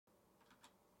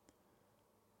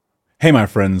Hey, my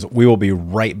friends, we will be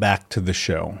right back to the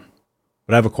show.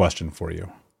 But I have a question for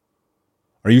you.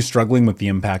 Are you struggling with the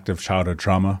impact of childhood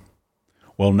trauma?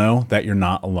 Well, know that you're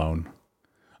not alone.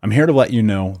 I'm here to let you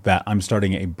know that I'm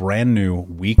starting a brand new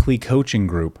weekly coaching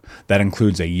group that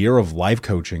includes a year of life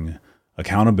coaching,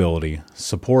 accountability,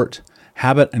 support,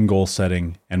 habit and goal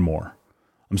setting, and more.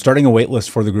 I'm starting a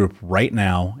waitlist for the group right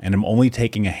now, and I'm only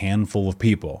taking a handful of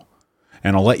people.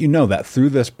 And I'll let you know that through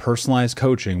this personalized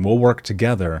coaching, we'll work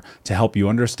together to help you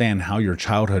understand how your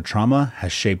childhood trauma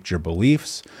has shaped your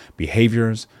beliefs,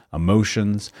 behaviors,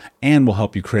 emotions, and will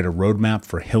help you create a roadmap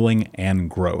for healing and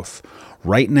growth.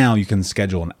 Right now, you can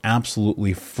schedule an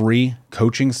absolutely free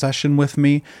coaching session with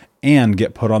me and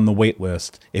get put on the wait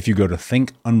list if you go to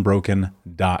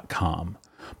thinkunbroken.com.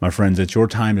 My friends, it's your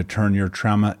time to turn your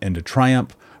trauma into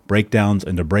triumph, breakdowns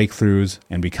into breakthroughs,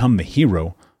 and become the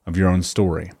hero of your own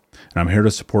story. And I'm here to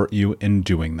support you in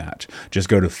doing that. Just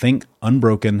go to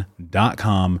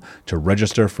thinkunbroken.com to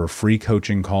register for a free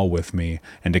coaching call with me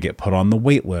and to get put on the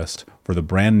wait list for the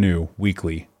brand new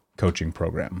weekly coaching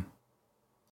program.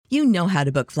 You know how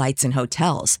to book flights and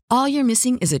hotels. All you're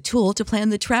missing is a tool to plan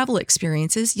the travel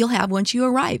experiences you'll have once you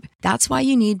arrive. That's why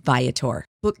you need Viator.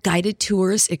 Book guided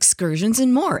tours, excursions,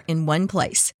 and more in one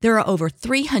place. There are over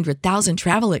 300,000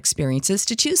 travel experiences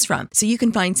to choose from, so you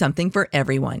can find something for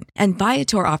everyone. And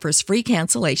Viator offers free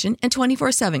cancellation and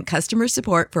 24/7 customer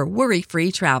support for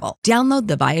worry-free travel. Download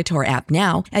the Viator app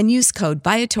now and use code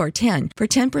Viator10 for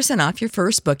 10% off your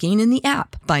first booking in the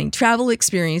app. Find travel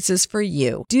experiences for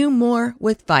you. Do more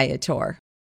with Viator.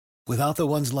 Without the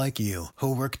ones like you,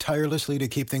 who work tirelessly to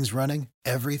keep things running,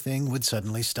 everything would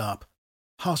suddenly stop.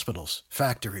 Hospitals,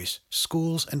 factories,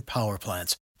 schools, and power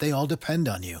plants, they all depend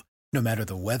on you. No matter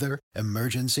the weather,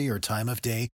 emergency, or time of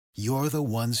day, you're the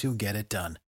ones who get it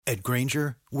done. At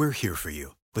Grainger, we're here for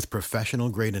you with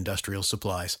professional-grade industrial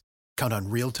supplies. Count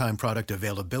on real-time product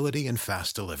availability and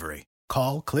fast delivery.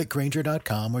 Call, click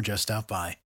Grainger.com, or just stop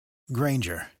by.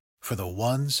 Grainger, for the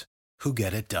ones who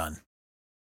get it done.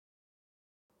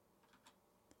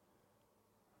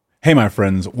 Hey, my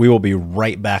friends, we will be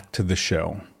right back to the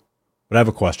show. But I have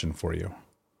a question for you.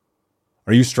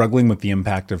 Are you struggling with the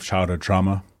impact of childhood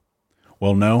trauma?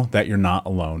 Well, know that you're not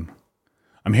alone.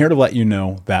 I'm here to let you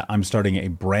know that I'm starting a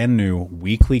brand new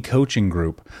weekly coaching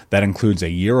group that includes a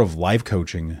year of life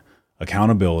coaching,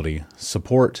 accountability,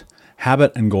 support,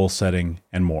 habit and goal setting,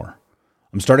 and more.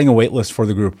 I'm starting a waitlist for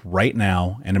the group right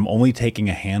now, and I'm only taking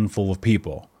a handful of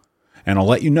people. And I'll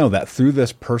let you know that through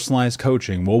this personalized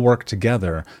coaching, we'll work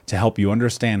together to help you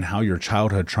understand how your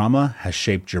childhood trauma has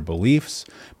shaped your beliefs,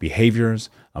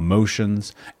 behaviors,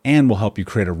 emotions, and will help you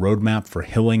create a roadmap for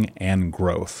healing and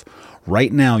growth.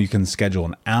 Right now, you can schedule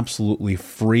an absolutely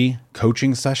free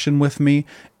coaching session with me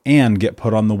and get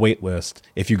put on the wait list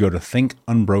if you go to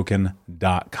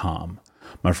thinkunbroken.com.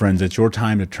 My friends, it's your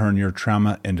time to turn your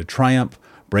trauma into triumph,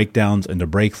 breakdowns into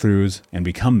breakthroughs, and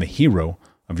become the hero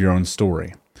of your own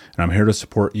story. And I'm here to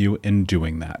support you in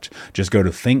doing that. Just go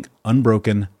to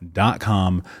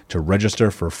thinkunbroken.com to register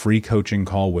for a free coaching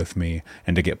call with me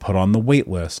and to get put on the wait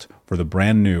list for the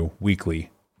brand new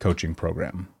weekly coaching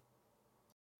program.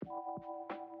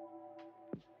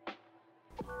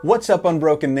 What's up,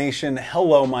 Unbroken Nation?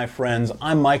 Hello, my friends.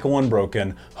 I'm Michael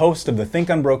Unbroken, host of the Think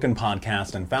Unbroken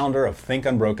podcast and founder of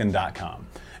thinkunbroken.com.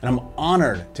 And I'm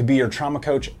honored to be your trauma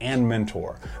coach and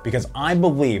mentor because I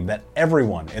believe that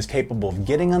everyone is capable of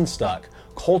getting unstuck,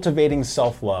 cultivating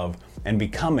self-love, and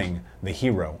becoming the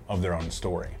hero of their own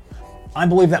story. I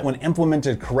believe that when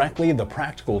implemented correctly, the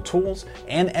practical tools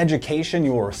and education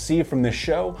you will receive from this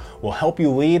show will help you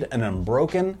lead an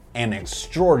unbroken and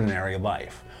extraordinary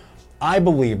life. I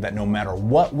believe that no matter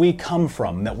what we come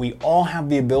from, that we all have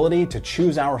the ability to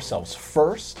choose ourselves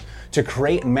first, to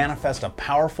create and manifest a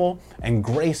powerful and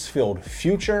grace-filled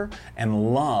future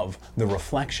and love the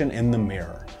reflection in the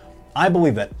mirror. I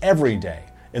believe that every day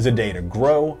is a day to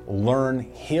grow, learn,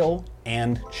 heal,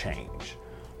 and change.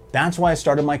 That's why I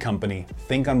started my company,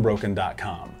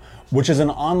 thinkunbroken.com, which is an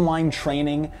online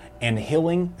training and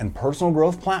healing and personal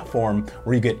growth platform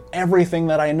where you get everything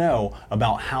that I know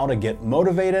about how to get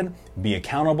motivated, be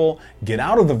accountable, get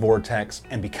out of the vortex,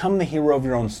 and become the hero of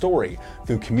your own story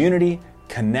through community,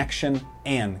 connection,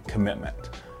 and commitment.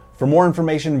 For more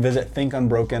information, visit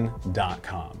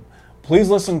thinkunbroken.com. Please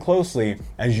listen closely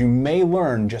as you may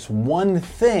learn just one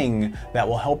thing that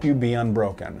will help you be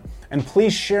unbroken. And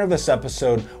please share this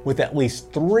episode with at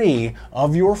least 3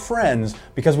 of your friends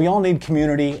because we all need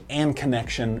community and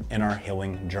connection in our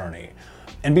healing journey.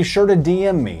 And be sure to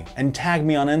DM me and tag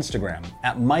me on Instagram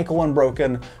at Michael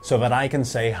Unbroken so that I can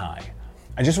say hi.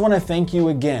 I just want to thank you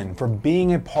again for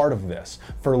being a part of this,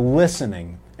 for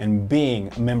listening and being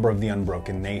a member of the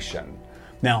Unbroken Nation.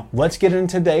 Now, let's get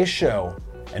into today's show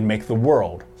and make the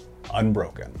world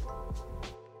unbroken.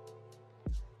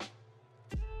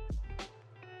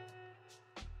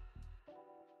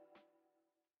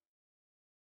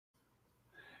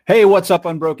 Hey, what's up,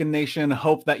 Unbroken Nation?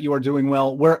 Hope that you are doing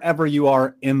well wherever you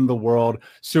are in the world.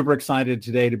 Super excited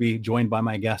today to be joined by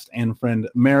my guest and friend,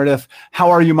 Meredith. How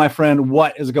are you, my friend?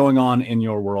 What is going on in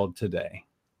your world today?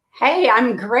 Hey,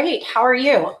 I'm great. How are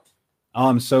you? Oh,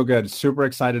 I'm so good. Super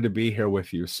excited to be here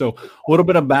with you. So a little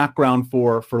bit of background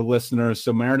for listeners.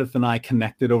 So Meredith and I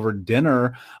connected over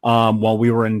dinner while we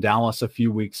were in Dallas a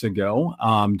few weeks ago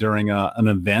during an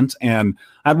event. And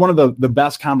I had one of the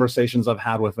best conversations I've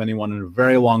had with anyone in a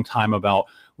very long time about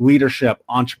leadership,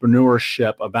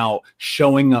 entrepreneurship, about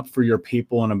showing up for your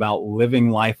people, and about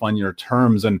living life on your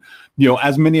terms. And, you know,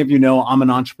 as many of you know, I'm an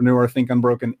entrepreneur. Think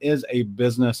Unbroken is a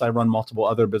business. I run multiple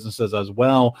other businesses as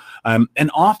well.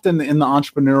 And often in the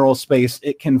entrepreneurial space,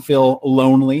 it can feel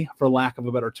lonely, for lack of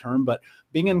a better term, but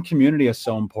being in community is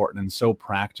so important and so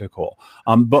practical.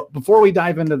 But before we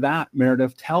dive into that,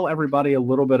 Meredith, tell everybody a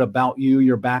little bit about you,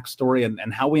 your backstory,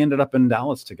 and how we ended up in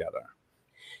Dallas together.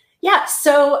 Yeah.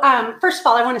 So first of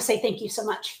all, I want to say thank you so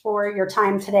much for your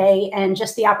time today and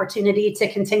just the opportunity to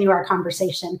continue our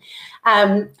conversation.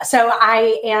 So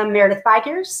I am Meredith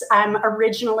Viguers. I'm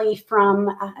originally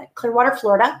from Clearwater,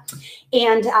 Florida,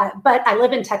 and but I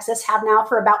live in Texas, have now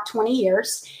for about 20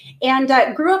 years, and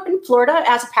grew up in Florida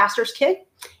as a pastor's kid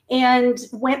and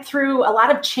went through a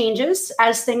lot of changes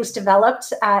as things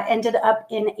developed, ended up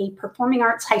in a performing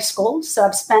arts high school. So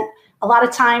I've spent a lot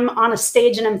of time on a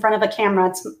stage and in front of a camera.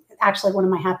 It's actually one of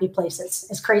my happy places,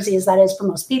 as crazy as that is for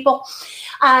most people.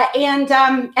 And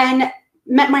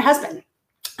met my husband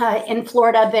in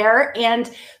Florida there. And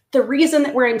the reason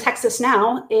that we're in Texas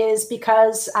now is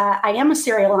because I am a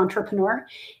serial entrepreneur.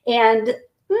 And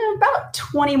about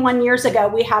 21 years ago,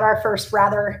 we had our first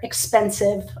rather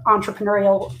expensive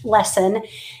entrepreneurial lesson.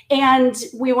 And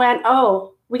we went,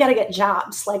 oh, we got to get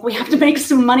jobs. Like, we have to make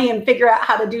some money and figure out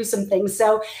how to do some things.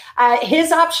 So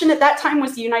his option at that time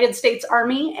was the United States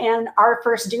Army, and our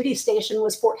first duty station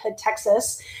was Fort Hood,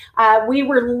 Texas. We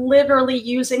were literally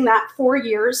using that 4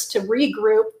 years to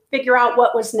regroup, figure out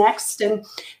what was next. And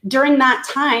during that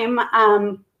time,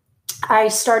 I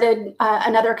started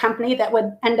another company that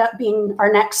would end up being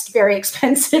our next very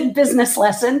expensive business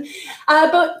lesson.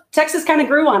 But Texas kind of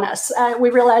grew on us.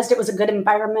 We realized it was a good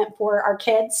environment for our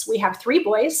kids. We have 3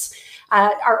 boys.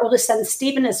 Our oldest son,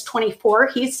 Stephen, is 24.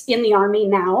 He's in the Army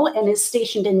now and is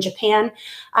stationed in Japan.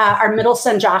 Our middle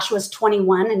son, Joshua, is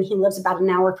 21, and he lives about an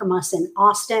hour from us in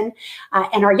Austin.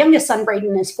 And our youngest son,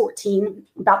 Braden, is 14,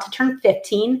 about to turn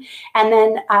 15. And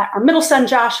then our middle son,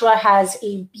 Joshua, has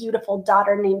a beautiful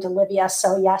daughter named Olivia.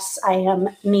 So yes, I am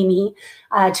Mimi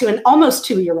to an almost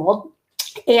 2-year-old.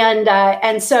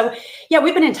 And so, yeah,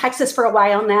 we've been in Texas for a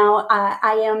while now.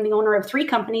 I am the owner of 3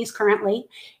 companies currently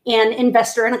and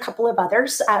investor in a couple of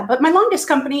others. But my longest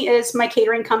company is my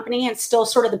catering company. It's still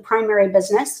sort of the primary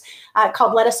business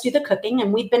called Let Us Do the Cooking.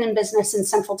 And we've been in business in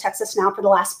Central Texas now for the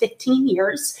last 15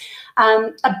 years.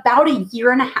 About a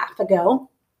year and a half ago,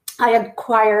 I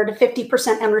acquired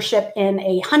 50% ownership in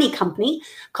a honey company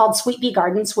called Sweet Bee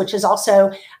Gardens, which is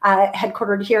also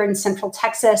headquartered here in Central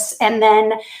Texas. And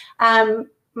then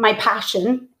my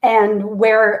passion and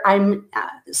where I'm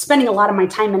spending a lot of my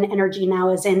time and energy now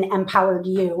is in Empowered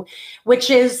You, which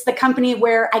is the company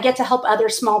where I get to help other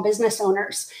small business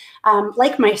owners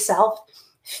like myself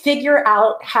figure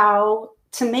out how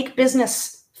to make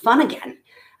business fun again.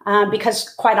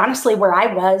 Because quite honestly, where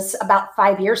I was about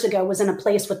 5 years ago was in a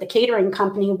place with the catering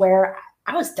company where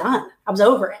I was done. I was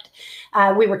over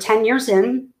it. We were 10 years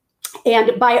in,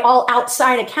 and by all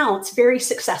outside accounts, very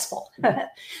successful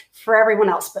for everyone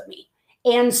else but me.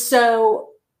 And so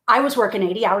I was working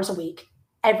 80 hours a week,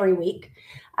 every week.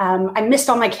 I missed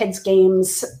all my kids'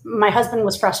 games. My husband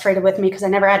was frustrated with me because I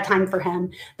never had time for him.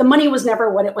 The money was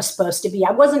never what it was supposed to be.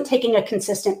 I wasn't taking a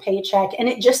consistent paycheck, and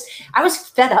I was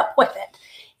fed up with it.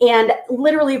 And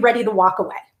literally ready to walk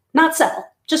away, not settle,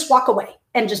 just walk away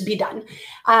and just be done.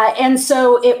 And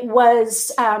so it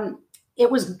was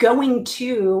going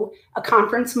to a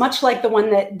conference, much like the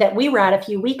one that we were at a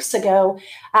few weeks ago,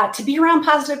 to be around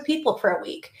positive people for a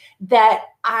week, that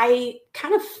I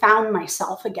kind of found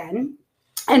myself again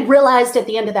and realized at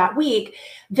the end of that week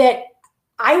that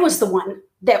I was the one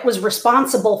that was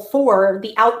responsible for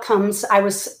the outcomes I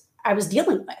was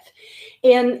dealing with.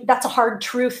 And that's a hard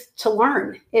truth to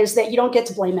learn, is that you don't get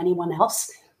to blame anyone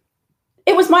else.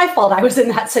 it was my fault I was in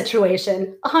that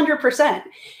situation, 100%.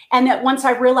 And that once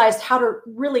I realized how to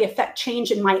really affect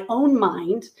change in my own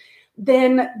mind,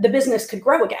 then the business could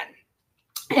grow again.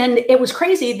 And it was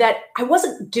crazy that I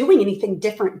wasn't doing anything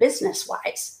different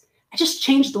business-wise. I just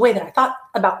changed the way that I thought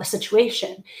about the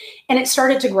situation. And it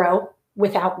started to grow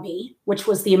without me, which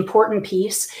was the important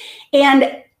piece.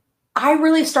 And I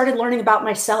really started learning about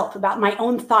myself, about my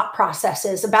own thought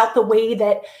processes, about the way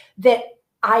that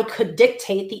I could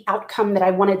dictate the outcome that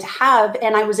I wanted to have.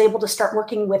 And I was able to start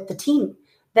working with the team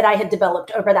that I had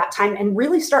developed over that time and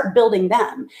really start building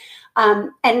them.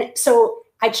 And so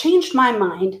I changed my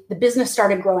mind. The business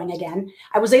started growing again.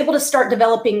 I was able to start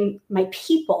developing my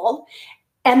people,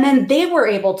 and then they were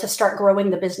able to start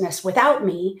growing the business without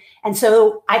me. And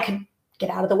so I could get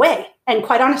out of the way. And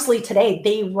quite honestly, today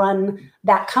they run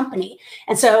that company.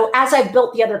 And so as I've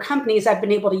built the other companies, I've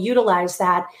been able to utilize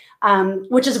that,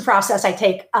 which is a process I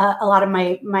take a lot of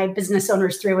my business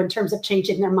owners through in terms of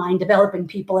changing their mind, developing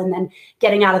people, and then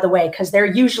getting out of the way, because they're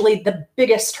usually the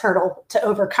biggest hurdle to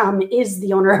overcome is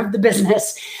the owner of the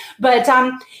business. But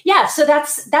yeah, so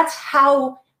that's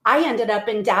how I ended up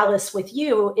in Dallas with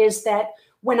you, is that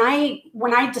when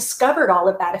I discovered all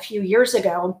of that a few years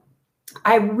ago,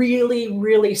 I really,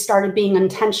 really started being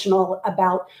intentional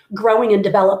about growing and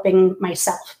developing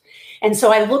myself. And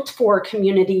so I looked for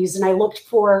communities, and I looked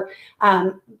for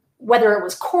whether it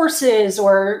was courses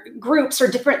or groups or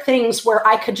different things where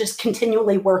I could just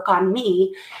continually work on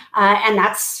me. And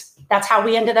that's how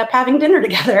we ended up having dinner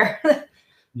together.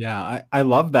 Yeah, I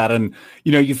love that. And,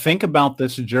 you think about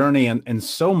this journey, and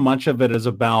so much of it is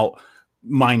about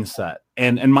mindset.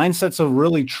 And mindset's a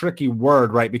really tricky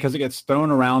word, right? Because it gets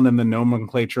thrown around in the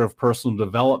nomenclature of personal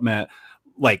development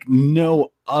like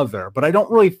no other. But I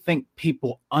don't really think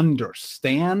people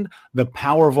understand the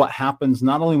power of what happens,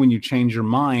 not only when you change your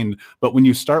mind, but when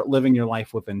you start living your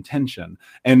life with intention.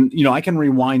 And, I can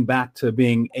rewind back to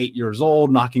being 8 years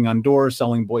old, knocking on doors,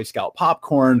 selling Boy Scout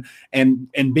popcorn,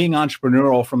 and being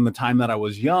entrepreneurial from the time that I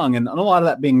was young. And a lot of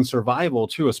that being survival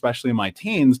too, especially in my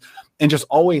teens, and just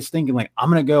always thinking like, I'm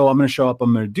going to show up,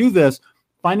 I'm going to do this.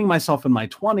 Finding myself in my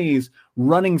 20s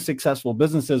running successful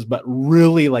businesses, but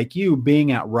really like you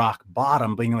being at rock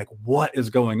bottom, being like, what is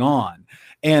going on?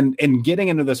 And getting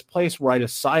into this place where I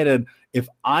decided, if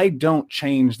I don't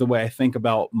change the way I think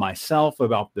about myself,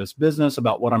 about this business,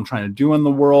 about what I'm trying to do in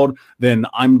the world, then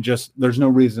there's no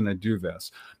reason to do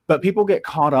this. But people get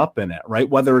caught up in it, right?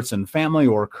 Whether it's in family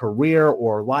or career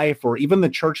or life, or even the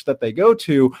church that they go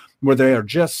to, where they are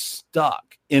just stuck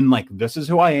in like, this is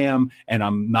who I am, and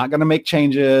I'm not going to make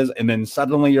changes. And then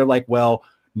suddenly you're like, well,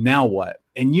 now what?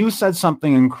 And you said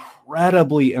something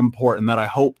incredibly important that I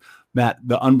hope that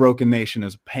the Unbroken Nation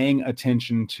is paying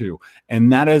attention to.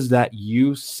 And that is that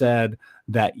you said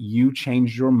that you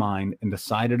changed your mind and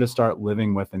decided to start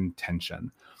living with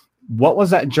intention. What was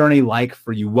that journey like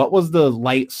for you? What was the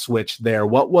light switch there?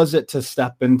 What was it to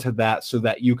step into that so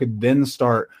that you could then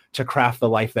start to craft the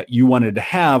life that you wanted to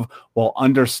have, while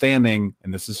understanding,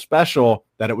 and this is special,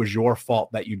 that it was your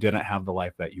fault that you didn't have the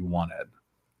life that you wanted?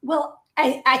 Well,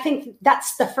 I think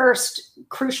that's the first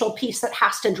crucial piece that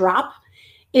has to drop,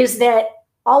 is that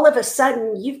all of a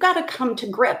sudden you've got to come to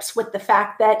grips with the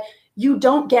fact that you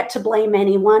don't get to blame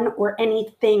anyone or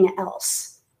anything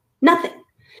else. Nothing.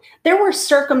 There were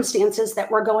circumstances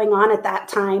that were going on at that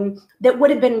time that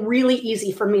would have been really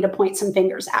easy for me to point some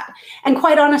fingers at. And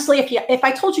quite honestly, if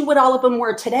I told you what all of them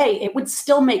were today, it would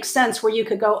still make sense, where you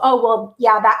could go, oh, well,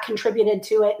 yeah, that contributed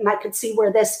to it. And I could see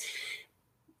where this.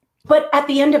 But at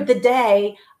the end of the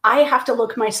day, I have to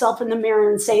look myself in the mirror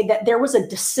and say that there was a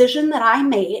decision that I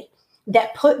made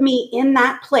that put me in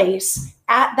that place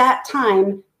at that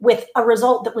time with a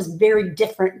result that was very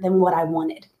different than what I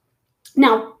wanted.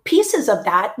 Now, pieces of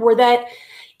that were that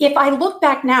if I look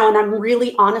back now and I'm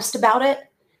really honest about it,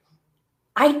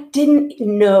 I didn't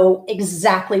know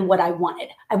exactly what I wanted.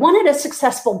 I wanted a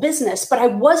successful business, but I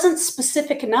wasn't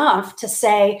specific enough to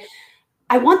say,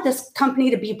 I want this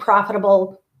company to be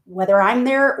profitable, whether I'm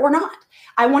there or not.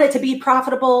 I want it to be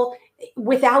profitable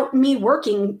without me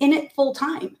working in it full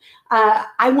time.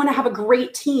 I want to have a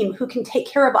great team who can take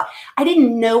care of it. I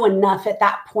didn't know enough at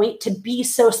that point to be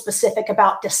so specific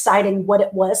about deciding what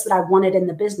it was that I wanted in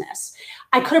the business.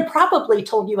 I could have probably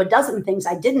told you a dozen things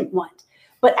I didn't want.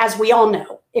 But as we all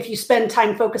know, if you spend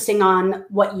time focusing on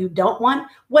what you don't want,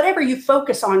 whatever you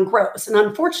focus on grows. And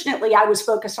unfortunately, I was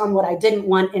focused on what I didn't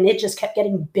want, and it just kept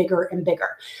getting bigger and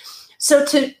bigger. So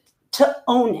to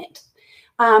own it.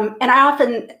 And I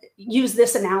often use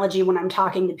this analogy when I'm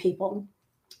talking to people.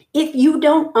 If you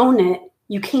don't own it,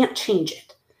 you can't change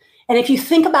it. And if you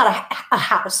think about a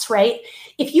house, right?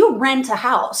 If you rent a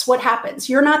house, what happens?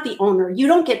 You're not the owner. You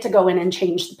don't get to go in and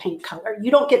change the paint color. You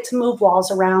don't get to move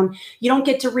walls around. You don't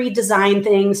get to redesign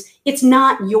things. It's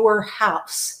not your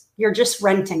house. You're just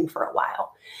renting for a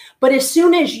while. But as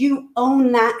soon as you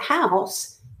own that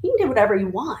house, you can do whatever you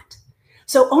want.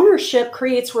 So ownership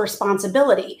creates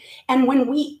responsibility. And when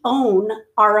we own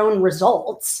our own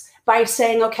results by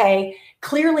saying, okay,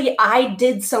 clearly I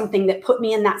did something that put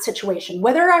me in that situation,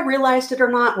 whether I realized it or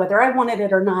not, whether I wanted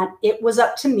it or not, it was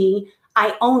up to me.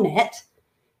 I own it.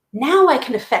 Now I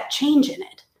can affect change in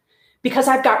it because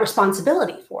I've got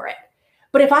responsibility for it.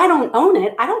 But if I don't own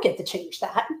it, I don't get to change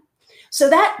that. So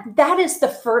that is the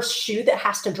first shoe that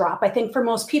has to drop, I think, for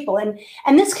most people. And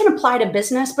this can apply to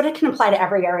business, but it can apply to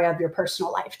every area of your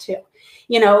personal life too.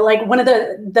 Like one of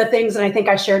the things, and I think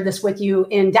I shared this with you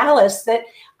in Dallas, that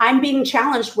I'm being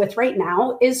challenged with right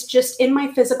now is just in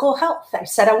my physical health. I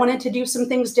said I wanted to do some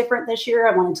things different this year.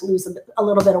 I wanted to lose a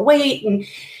little bit of weight and,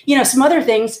 some other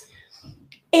things.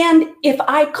 And if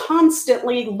I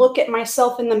constantly look at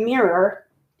myself in the mirror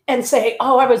and say,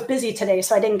 oh, I was busy today,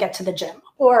 so I didn't get to the gym,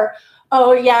 or,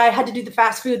 oh yeah, I had to do the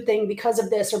fast food thing because of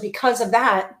this or because of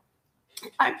that,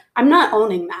 I'm not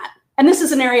owning that. And this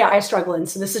is an area I struggle in.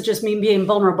 So this is just me being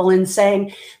vulnerable and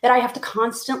saying that I have to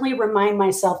constantly remind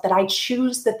myself that I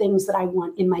choose the things that I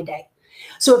want in my day.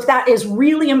 So if that is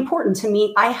really important to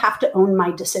me, I have to own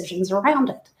my decisions around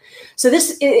it. So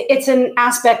it's an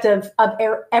aspect of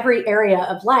every area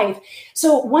of life.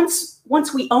 So once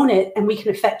we own it and we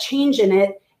can affect change in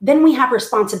it, then we have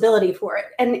responsibility for it.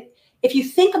 And if you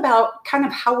think about kind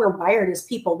of how we're wired as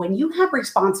people, when you have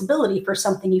responsibility for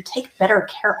something, you take better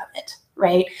care of it,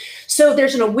 right? So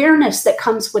there's an awareness that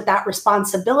comes with that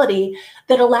responsibility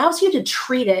that allows you to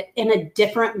treat it in a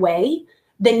different way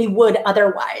than you would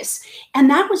otherwise. And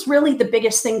that was really the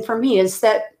biggest thing for me, is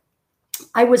that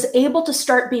I was able to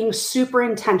start being super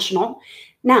intentional.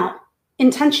 Now,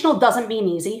 intentional doesn't mean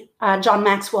easy. John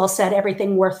Maxwell said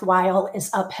everything worthwhile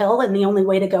is uphill, and the only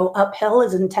way to go uphill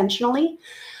is intentionally.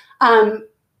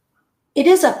 It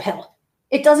is uphill.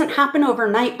 It doesn't happen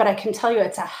overnight, but I can tell you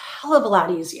it's a hell of a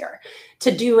lot easier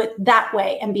to do it that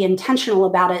way and be intentional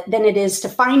about it than it is to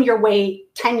find your way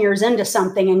 10 years into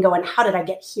something and going, how did I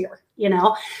get here?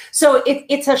 So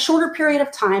it's a shorter period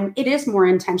of time. It is more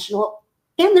intentional,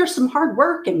 and there's some hard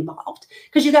work involved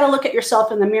because you got to look at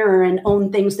yourself in the mirror and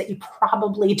own things that you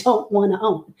probably don't want to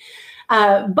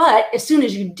own. But as soon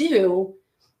as you do,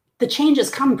 the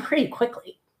changes come pretty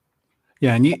quickly.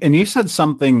 Yeah, and you said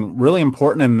something really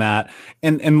important in that,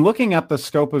 and looking at the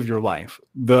scope of your life,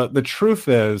 the truth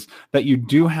is that you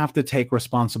do have to take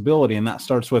responsibility, and that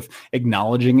starts with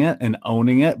acknowledging it and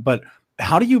owning it. But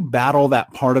how do you battle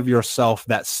that part of yourself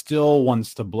that still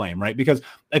wants to blame, right? Because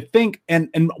I think,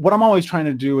 and what I'm always trying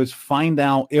to do is find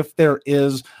out if there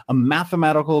is a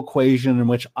mathematical equation in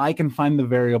which I can find the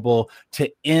variable to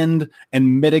end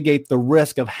and mitigate the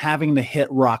risk of having to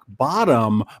hit rock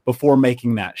bottom before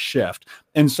making that shift.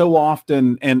 And so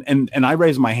often, and I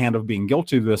raise my hand of being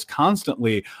guilty of this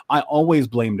constantly, I always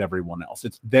blamed everyone else.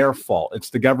 It's their fault. It's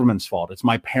the government's fault. It's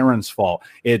my parents' fault.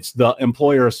 It's the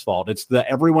employer's fault. It's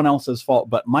everyone else's fault,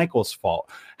 but Michael's fault.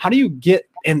 How do you get,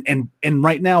 and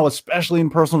right now, especially in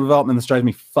personal development, this drives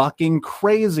me fucking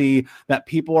crazy that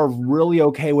people are really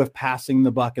okay with passing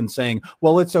the buck and saying,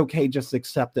 well, it's okay, just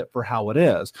accept it for how it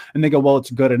is. And they go, well, it's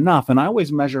good enough. And I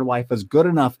always measure life as good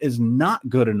enough is not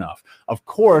good enough. Of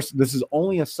course, this is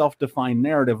only a self-defined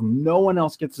narrative. No one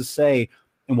else gets to say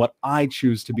in what I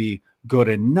choose to be good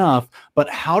enough. But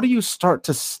how do you start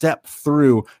to step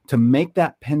through to make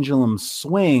that pendulum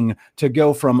swing to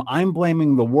go from I'm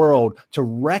blaming the world to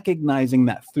recognizing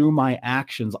that through my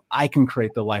actions, I can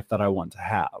create the life that I want to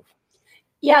have?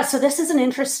 Yeah, so this is an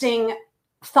interesting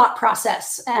thought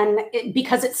process, and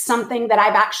because it's something that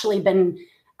I've actually been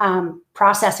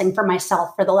processing for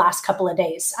myself for the last couple of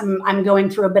days. I'm going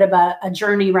through a bit of a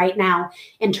journey right now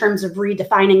in terms of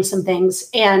redefining some things.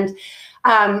 And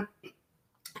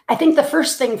I think the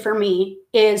first thing for me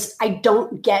is I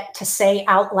don't get to say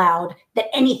out loud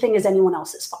that anything is anyone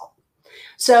else's fault.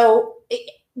 So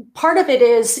part of it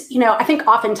is, I think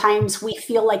oftentimes we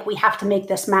feel like we have to make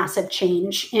this massive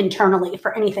change internally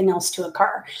for anything else to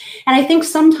occur. And I think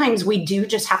sometimes we do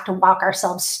just have to walk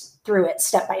ourselves through it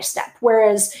step by step.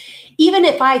 Whereas even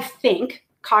if I think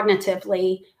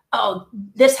cognitively, oh,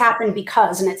 this happened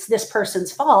because, and it's this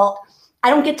person's fault, I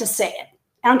don't get to say it.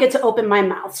 I don't get to open my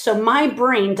mouth. So my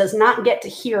brain does not get to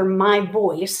hear my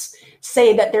voice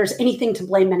say that there's anything to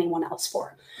blame anyone else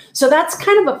for. So that's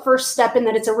kind of a first step in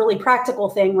that it's a really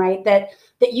practical thing, right? That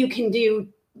you can do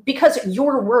because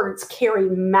your words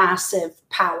carry massive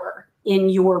power in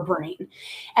your brain.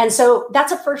 And so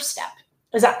that's a first step,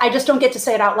 is I just don't get to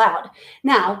say it out loud.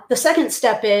 Now, the second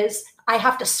step is I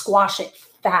have to squash it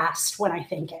fast when I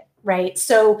think it, right?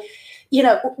 So,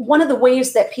 one of the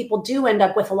ways that people do end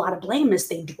up with a lot of blame is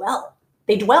they dwell.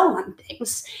 They dwell on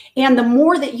things. And the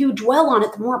more that you dwell on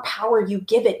it, the more power you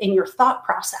give it in your thought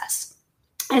process.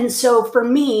 And so for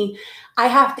me, I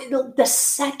have to, the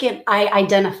second I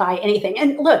identify anything,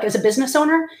 and look, as a business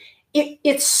owner,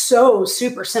 it's so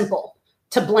super simple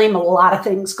to blame a lot of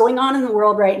things going on in the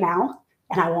world right now,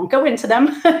 and I won't go into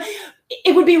them.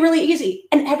 It would be really easy.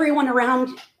 And everyone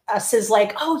around us is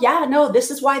like, oh yeah, no, this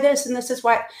is why this, and this is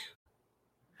why.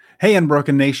 Hey,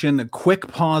 Unbroken Nation, a quick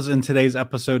pause in today's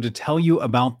episode to tell you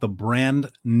about the brand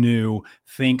new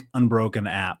Think Unbroken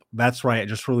app. That's right. I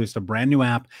just released a brand new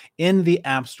app in the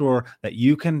App Store that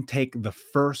you can take the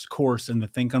first course in the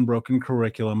Think Unbroken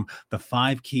curriculum, the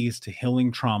 5 Keys to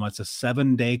Healing Trauma. It's a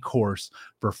 7-day course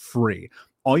for free.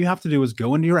 All you have to do is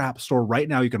go into your App Store right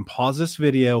now. You can pause this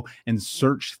video and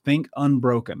search Think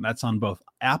Unbroken. That's on both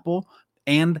Apple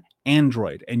and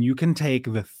Android. And you can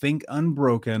take the Think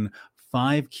Unbroken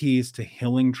 5 Keys to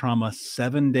Healing Trauma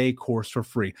 7-day course for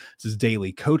free. This is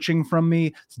daily coaching from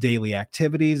me. It's daily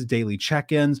activities, daily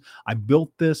check-ins. I built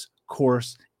this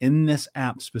course in this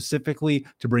app specifically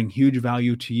to bring huge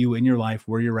value to you in your life,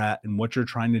 where you're at and what you're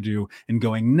trying to do and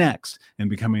going next and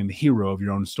becoming the hero of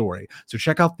your own story. So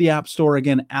check out the App Store,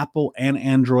 again, Apple and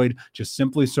Android. Just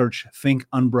simply search Think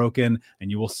Unbroken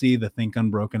and you will see the Think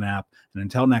Unbroken app. And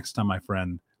until next time, my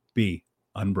friend, be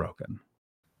unbroken.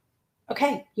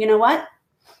 Okay, you know what?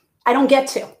 I don't get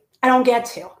to.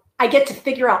 I get to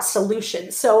figure out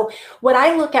solutions. So what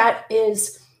I look at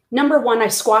is, number one, I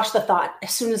squash the thought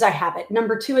as soon as I have it.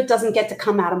 Number two, it doesn't get to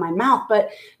come out of my mouth.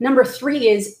 But number three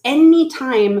is,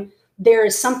 anytime there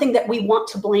is something that we want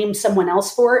to blame someone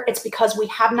else for, it's because we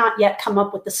have not yet come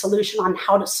up with the solution on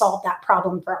how to solve that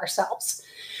problem for ourselves.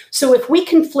 So if we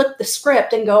can flip the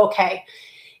script and go, okay,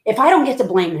 if I don't get to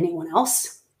blame anyone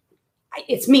else,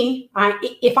 it's me.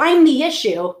 If I'm the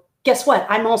issue, guess what?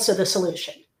 I'm also the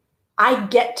solution. I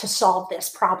get to solve this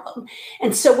problem.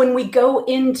 And so when we go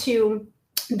into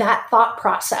that thought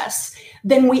process,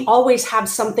 then we always have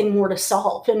something more to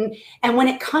solve. And when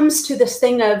it comes to this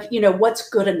thing of, what's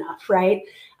good enough, right?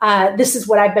 This is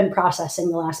what I've been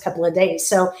processing the last couple of days.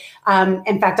 So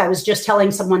in fact, I was just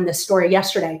telling someone this story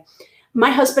yesterday. My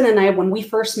husband and I, when we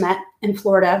first met in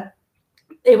Florida,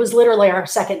 it was literally our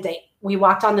second date. We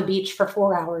walked on the beach for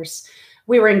 4 hours.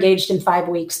 We were engaged in 5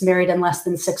 weeks, married in less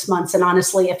than 6 months. And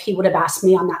honestly, if he would have asked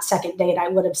me on that second date, I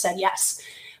would have said yes.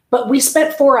 But we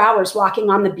spent 4 hours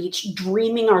walking on the beach,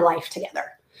 dreaming our life together.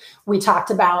 We talked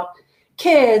about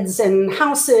kids and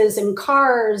houses and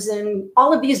cars and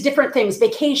all of these different things,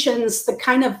 vacations, the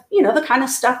kind of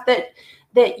stuff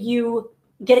that you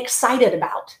get excited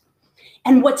about.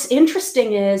 And what's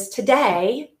interesting is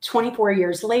today, 24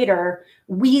 years later,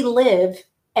 we live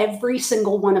every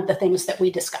single one of the things that we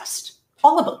discussed,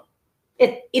 all of them.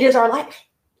 It is our life.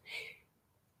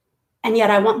 And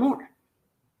yet I want more.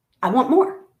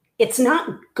 It's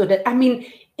not good.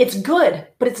 It's good,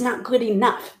 but it's not good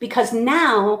enough, because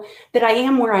now that I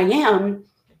am where I am,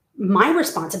 my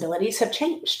responsibilities have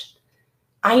changed.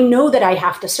 I know that I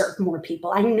have to serve more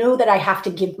people. I know that I have to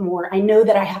give more. I know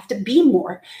that I have to be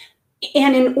more.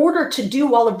 And in order to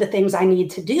do all of the things I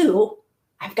need to do,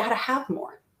 I've got to have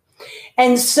more.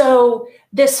 And so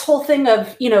this whole thing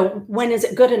of, when is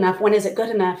it good enough? When is it good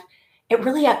enough?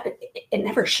 It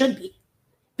never should be.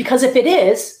 Because if it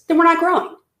is, then we're not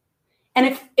growing.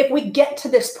 And if we get to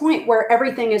this point where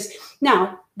everything is,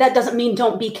 now that doesn't mean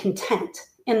don't be content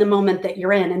in the moment that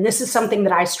you're in. And this is something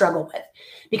that I struggle with,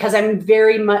 because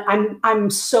I'm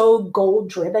so goal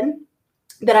driven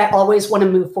that I always want to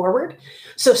move forward.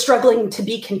 So struggling to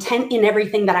be content in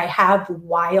everything that I have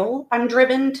while I'm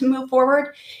driven to move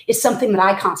forward is something that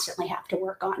I constantly have to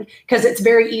work on, because it's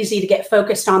very easy to get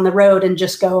focused on the road and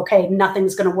just go, okay,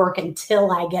 nothing's going to work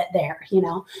until I get there,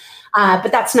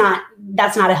 but that's not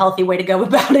a healthy way to go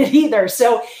about it either.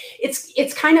 So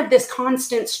it's kind of this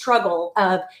constant struggle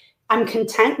of, I'm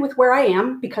content with where I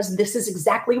am because this is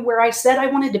exactly where I said I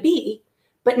wanted to be.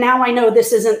 But now I know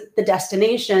this isn't the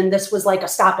destination. This was like a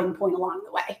stopping point along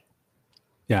the way.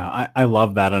 Yeah, I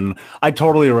love that. And I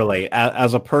totally relate.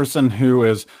 As a person who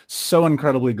is so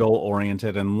incredibly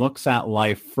goal-oriented and looks at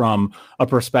life from a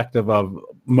perspective of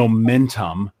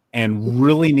momentum and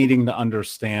really needing to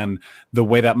understand the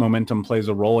way that momentum plays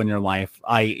a role in your life,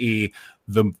 i.e.,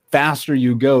 the faster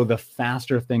you go, the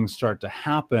faster things start to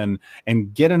happen,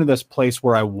 and get into this place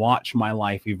where I watch my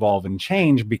life evolve and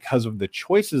change because of the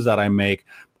choices that I make.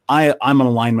 I'm in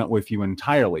alignment with you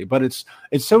entirely. But it's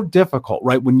so difficult,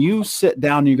 right? When you sit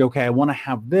down and you go, okay, I want to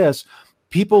have this,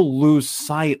 people lose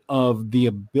sight of the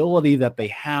ability that they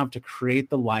have to create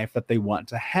the life that they want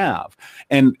to have.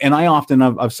 And I often,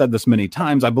 I've said this many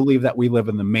times, I believe that we live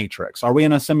in the Matrix. Are we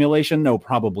in a simulation? No,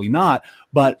 probably not.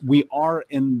 But we are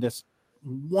in this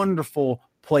wonderful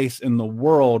place in the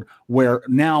world where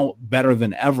now, better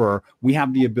than ever, we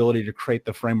have the ability to create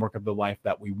the framework of the life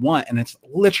that we want. And it's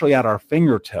literally at our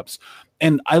fingertips.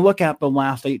 And I look at the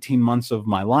last 18 months of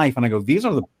my life and I go, these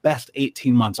are the best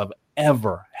 18 months I've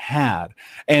ever had.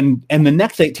 And the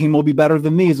next 18 will be better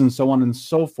than these, and so on and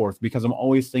so forth, because I'm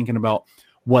always thinking about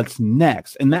what's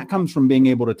next. And that comes from being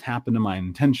able to tap into my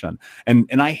intention.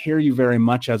 And I hear you very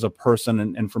much as a person,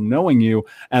 and from knowing you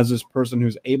as this person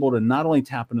who's able to not only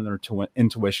tap into their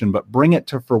intuition, but bring it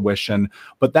to fruition.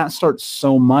 But that starts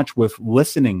so much with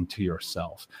listening to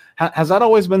yourself. Has that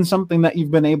always been something that you've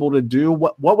been able to do?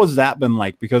 What was that been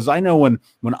like? Because I know when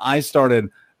I started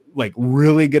like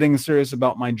really getting serious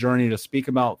about my journey to speak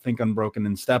about Think Unbroken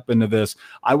and step into this,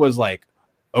 I was like,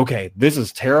 okay, this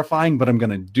is terrifying, but I'm going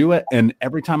to do it. And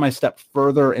every time I stepped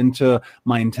further into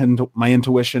my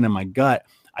intuition and my gut,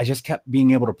 I just kept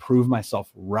being able to prove myself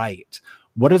right.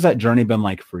 What has that journey been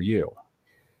like for you?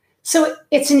 So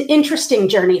it's an interesting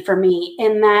journey for me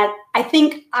in that I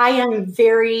think I am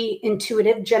very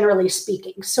intuitive, generally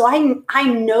speaking. So I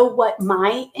know what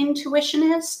my intuition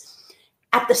is.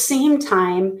 At the same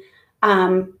time,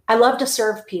 I love to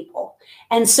serve people.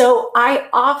 And so I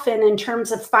often, in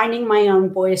terms of finding my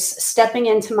own voice, stepping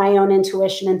into my own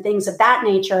intuition and things of that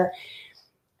nature,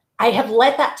 I have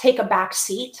let that take a back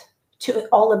seat to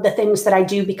all of the things that I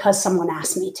do because someone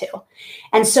asked me to.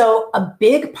 And so a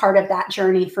big part of that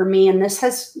journey for me, and this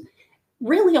has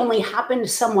really only happened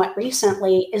somewhat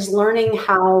recently, is learning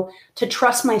how to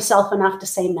trust myself enough to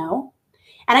say no.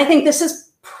 And I think this is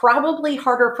probably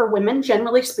harder for women,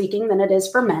 generally speaking, than it is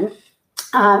for men.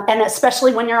 And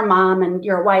especially when you're a mom and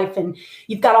you're a wife and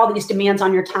you've got all these demands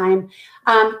on your time.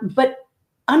 But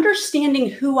understanding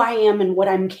who I am and what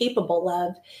I'm capable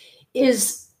of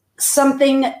is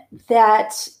something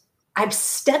that I've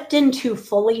stepped into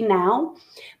fully now.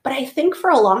 But I think for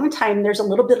a long time, there's a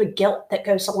little bit of guilt that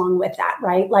goes along with that,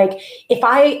 right? Like if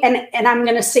and I'm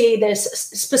going to say this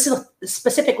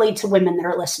specifically to women that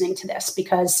are listening to this,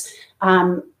 because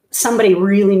somebody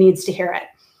really needs to hear it.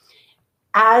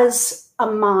 As a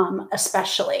mom,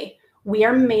 especially, we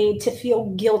are made to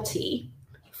feel guilty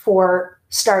for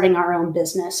starting our own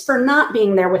business, for not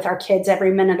being there with our kids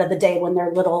every minute of the day when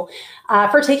they're little,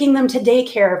 for taking them to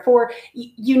daycare, for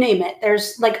you name it.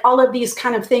 There's like all of these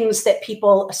kind of things that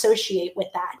people associate with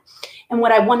that. And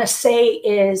what I want to say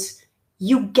is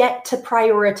you get to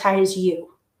prioritize you.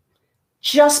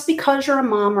 Just because you're a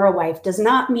mom or a wife does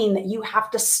not mean that you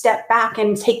have to step back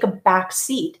and take a back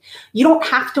seat. You don't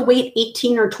have to wait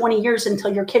 18 or 20 years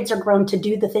until your kids are grown to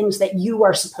do the things that you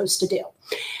are supposed to do.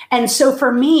 And so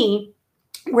for me,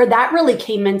 where that really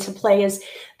came into play is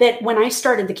that when I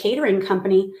started the catering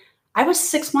company, I was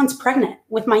 6 months pregnant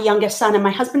with my youngest son, and my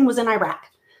husband was in Iraq.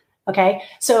 Okay.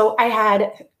 So I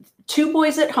had 2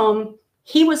 boys at home.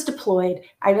 He was deployed.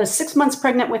 I was 6 months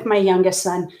pregnant with my youngest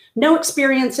son, no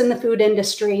experience in the food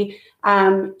industry.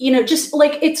 Just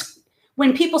like it's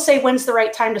when people say, when's the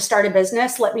right time to start a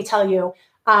business? Let me tell you,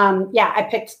 I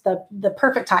picked the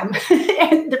perfect time.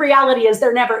 And the reality is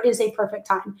there never is a perfect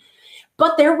time.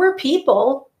 But there were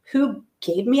people who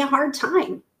gave me a hard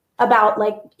time about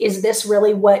like, is this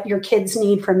really what your kids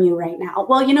need from you right now?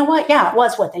 Well, you know what? Yeah, it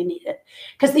was what they needed,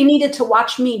 because they needed to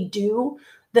watch me do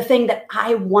the thing that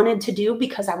I wanted to do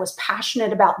because I was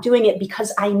passionate about doing it,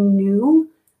 because I knew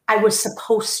I was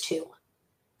supposed to.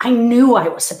 I knew I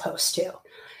was supposed to.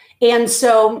 And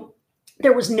so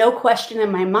there was no question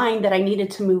in my mind that I needed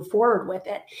to move forward with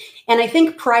it. And I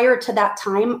think prior to that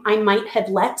time, I might have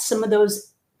let some of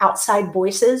those outside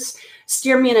voices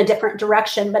steer me in a different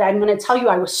direction. But I'm going to tell you,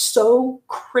 I was so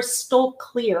crystal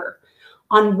clear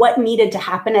on what needed to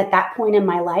happen at that point in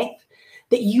my life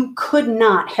that you could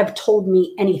not have told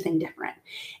me anything different.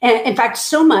 And in fact,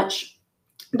 so much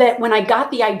that when I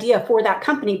got the idea for that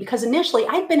company, because initially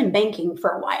I'd been in banking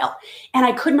for a while and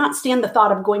I could not stand the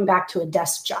thought of going back to a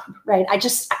desk job, right?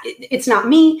 It's not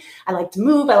me. I like to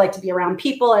move. I like to be around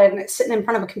people, and sitting in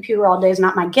front of a computer all day is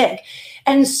not my gig.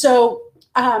 And so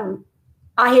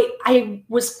I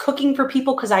was cooking for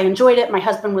people because I enjoyed it. My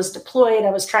husband was deployed.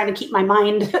 I was trying to keep my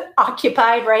mind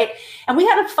occupied, right? And we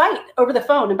had a fight over the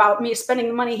phone about me spending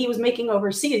the money he was making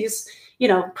overseas,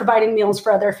 providing meals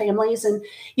for other families. And,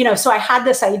 so I had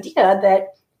this idea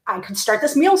that I could start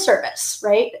this meal service,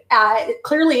 right?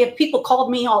 Clearly, if people called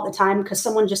me all the time because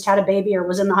someone just had a baby or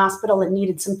was in the hospital and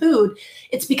needed some food,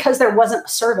 it's because there wasn't a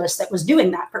service that was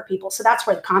doing that for people. So that's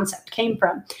where the concept came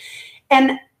from.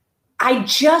 And I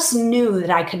just knew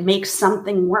that I could make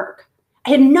something work.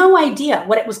 I had no idea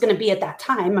what it was going to be at that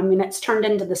time. I mean, it's turned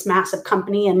into this massive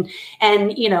company and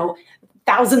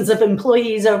thousands of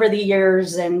employees over the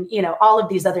years and, all of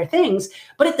these other things.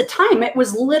 But at the time, it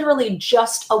was literally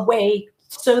just a way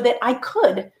so that I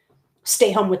could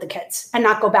stay home with the kids and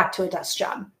not go back to a desk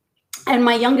job. And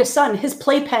my youngest son, his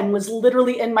playpen was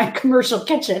literally in my commercial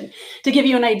kitchen, to give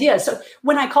you an idea. So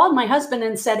when I called my husband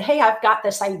and said, hey, I've got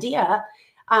this idea,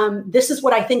 this is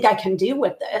what I think I can do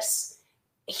with this,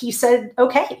 he said,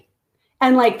 okay.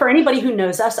 And like, for anybody who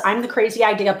knows us, I'm the crazy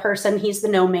idea person. He's the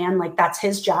no man. Like, that's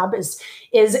his job is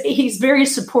he's very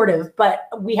supportive, but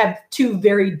we have two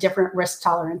very different risk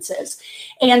tolerances.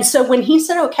 And so when he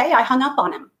said, okay, I hung up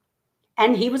on him,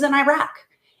 and he was in Iraq.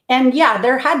 And yeah,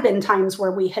 there had been times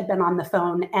where we had been on the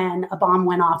phone and a bomb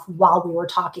went off while we were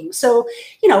talking. So,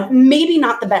 maybe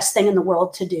not the best thing in the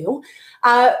world to do.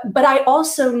 But I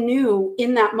also knew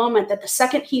in that moment that the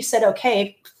second he said,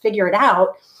 okay, figure it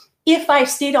out, if I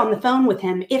stayed on the phone with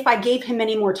him, if I gave him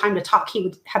any more time to talk, he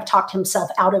would have talked himself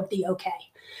out of the okay.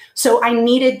 So I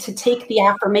needed to take the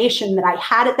affirmation that I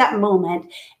had at that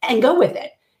moment and go with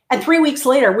it. And 3 weeks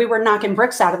later, we were knocking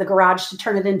bricks out of the garage to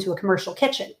turn it into a commercial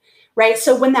kitchen, right?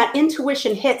 So when that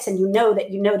intuition hits and you know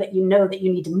that you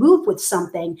need to move with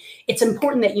something, it's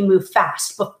important that you move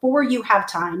fast before you have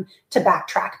time to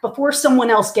backtrack, before someone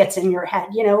else gets in your head,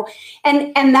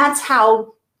 and that's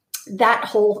how that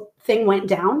whole thing went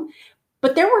down.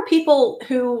 But there were people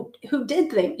who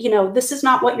did think, this is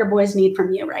not what your boys need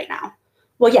from you right now.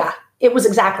 Well, yeah, it was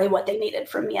exactly what they needed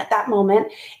from me at that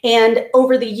moment. And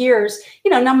over the years,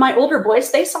 now my older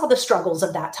boys, they saw the struggles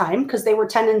of that time because they were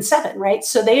 10 and 7, right?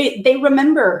 So they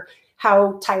remember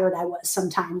how tired I was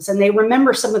sometimes, and they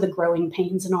remember some of the growing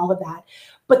pains and all of that.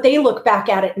 But they look back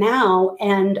at it now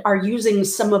and are using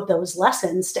some of those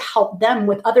lessons to help them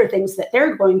with other things that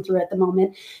they're going through at the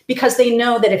moment, because they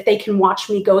know that if they can watch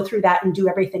me go through that and do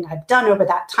everything I've done over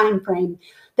that time frame,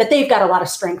 that they've got a lot of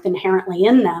strength inherently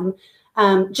in them,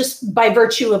 just by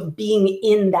virtue of being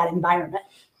in that environment.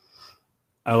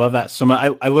 I love that so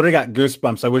much. I literally got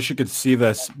goosebumps. I wish you could see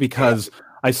this, because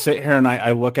I sit here and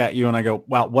I look at you and I go,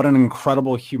 wow, what an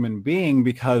incredible human being,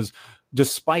 because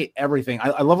despite everything,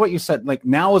 I love what you said, like,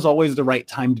 now is always the right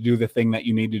time to do the thing that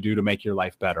you need to do to make your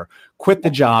life better. Quit the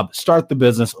job, start the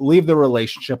business, leave the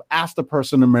relationship, ask the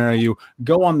person to marry you,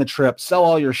 go on the trip, sell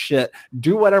all your shit,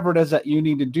 do whatever it is that you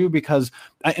need to do, because,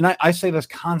 and I say this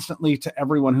constantly to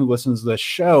everyone who listens to this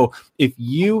show, if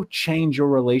you change your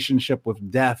relationship with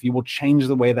death, you will change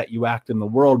the way that you act in the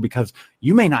world, because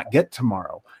you may not get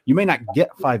tomorrow. You may not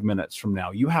get 5 minutes from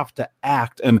now. You have to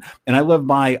act. And I live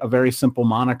by a very simple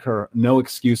moniker: no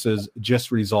excuses,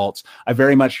 just results. I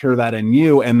very much hear that in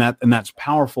you, and that's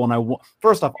powerful. And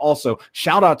first off, also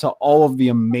shout out to all of the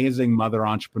amazing mother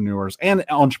entrepreneurs and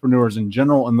entrepreneurs in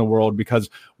general in the world, because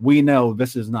we know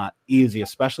this is not easy,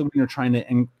 especially when you're trying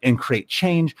to and create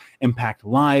change, impact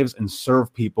lives, and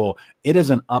serve people. It is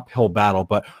an uphill battle.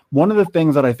 But one of the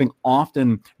things that I think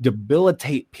often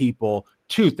debilitate people,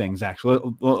 two things, actually,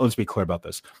 let's be clear about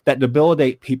this, that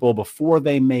debilitate people before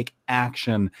they make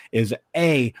action is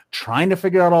A, trying to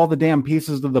figure out all the damn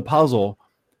pieces of the puzzle,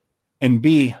 and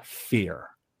B, fear.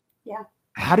 Yeah.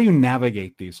 How do you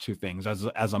navigate these two things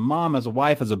as a mom, as a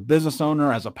wife, as a business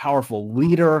owner, as a powerful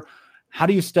leader? How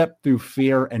do you step through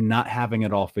fear and not having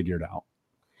it all figured out?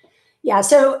 Yeah.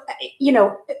 So,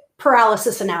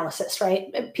 paralysis analysis,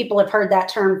 right? People have heard that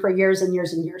term for years and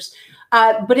years and years.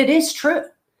 But it is true.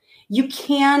 You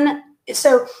can.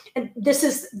 So this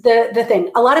is the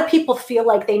thing. A lot of people feel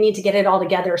like they need to get it all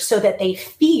together so that they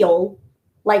feel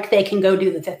like they can go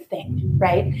do the thing,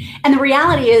 right? And the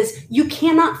reality is you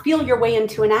cannot feel your way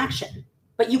into an action,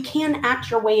 but you can act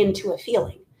your way into a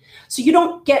feeling. So you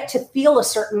don't get to feel a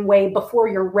certain way before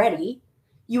you're ready.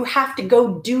 You have to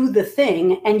go do the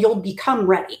thing, and you'll become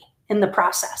ready in the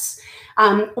process.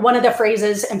 One of the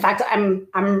phrases, in fact,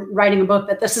 I'm writing a book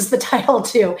that this is the title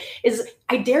too, is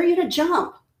I dare you to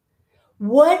jump.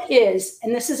 What is,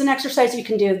 and this is an exercise you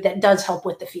can do that does help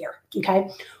with the fear, okay?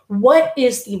 What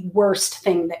is the worst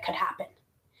thing that could happen?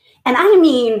 And I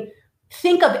mean,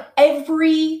 think of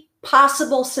every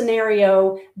possible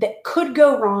scenario that could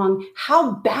go wrong,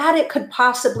 how bad it could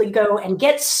possibly go, and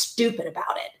get stupid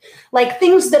about it. Like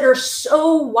things that are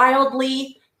so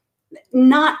wildly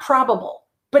not probable.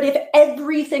 But if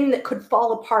everything that could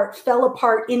fall apart fell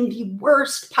apart in the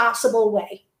worst possible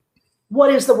way,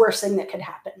 what is the worst thing that could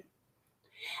happen?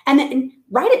 And then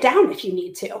write it down if you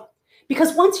need to.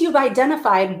 Because once you've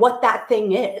identified what that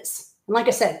thing is, and like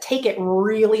I said, take it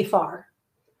really far,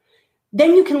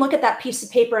 then you can look at that piece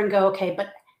of paper and go, okay,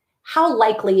 but how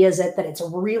likely is it that it's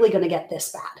really going to get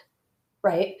this bad,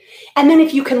 right? And then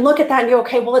if you can look at that and go,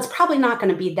 okay, well, it's probably not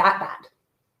going to be that bad.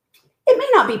 It may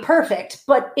not be perfect,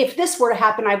 but if this were to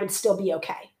happen, I would still be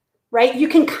okay, right? You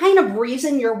can kind of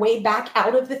reason your way back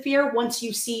out of the fear once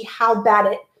you see how bad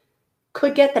it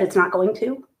could get, that it's not going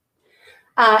to.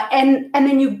 And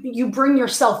then you bring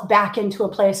yourself back into a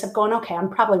place of going, okay, I'm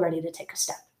probably ready to take a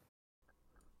step.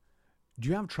 Do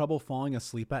you have trouble falling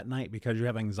asleep at night because you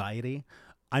have anxiety?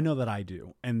 I know that I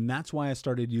do. And that's why I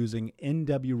started using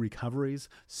NW Recovery's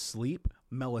sleep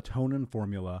melatonin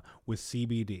formula with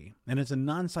CBD. And it's a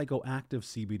non-psychoactive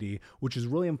CBD, which is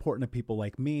really important to people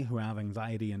like me who have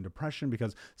anxiety and depression,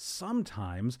 because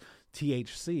sometimes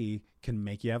THC can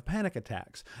make you have panic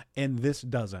attacks, and this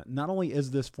doesn't. Not only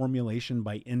is this formulation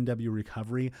by NW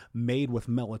Recovery made with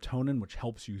melatonin, which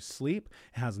helps you sleep,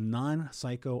 it has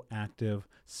non-psychoactive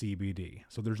CBD.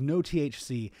 So there's no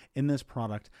THC in this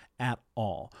product at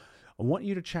all. I want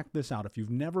you to check this out. If you've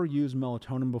never used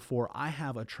melatonin before, I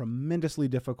have a tremendously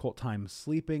difficult time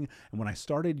sleeping. And when I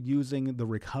started using the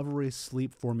Recovery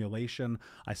Sleep formulation,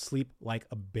 I sleep like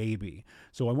a baby.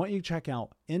 So I want you to check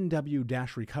out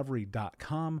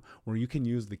nw-recovery.com, where you can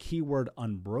use the keyword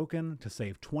unbroken to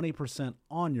save 20%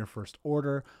 on your first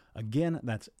order. Again,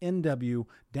 that's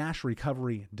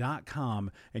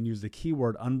nw-recovery.com, and use the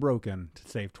keyword unbroken to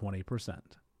save 20%.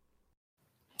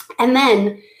 And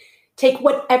then take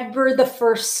whatever the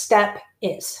first step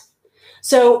is.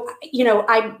 So,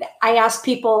 I ask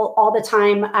people all the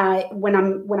time when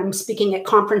I'm speaking at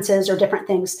conferences or different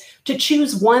things to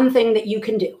choose one thing that you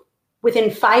can do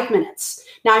within 5 minutes.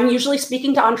 Now, I'm usually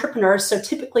speaking to entrepreneurs, so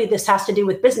typically this has to do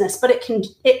with business, but it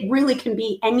really can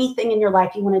be anything in your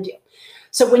life you want to do.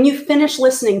 So when you finish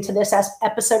listening to this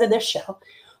episode of this show,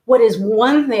 what is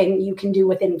one thing you can do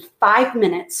within 5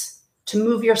 minutes to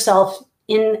move yourself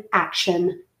in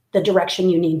action the direction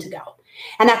you need to go?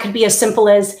 And that could be as simple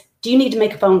as, do you need to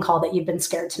make a phone call that you've been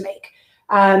scared to make?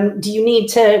 Do you need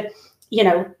to,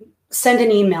 send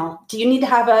an email? Do you need to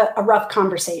have a rough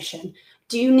conversation?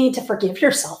 Do you need to forgive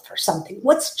yourself for something?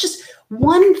 What's just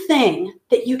one thing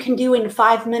that you can do in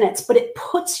 5 minutes, but it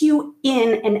puts you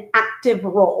in an active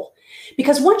role?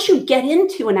 Because once you get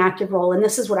into an active role, and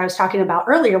this is what I was talking about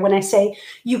earlier, when I say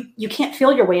you can't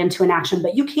feel your way into an action,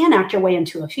 but you can act your way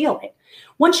into a feeling.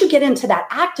 Once you get into that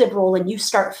active role and you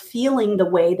start feeling the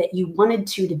way that you wanted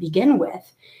to begin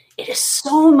with, it is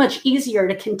so much easier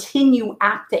to continue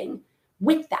acting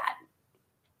with that.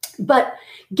 But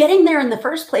getting there in the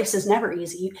first place is never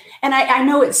easy. And I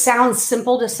know it sounds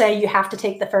simple to say you have to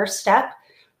take the first step,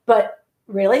 but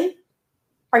really,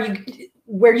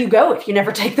 where do you go if you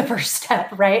never take the first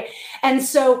step, right? And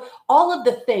so all of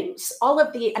the things, all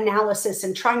of the analysis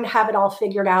and trying to have it all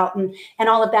figured out and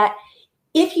all of that,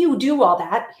 if you do all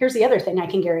that, here's the other thing I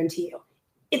can guarantee you.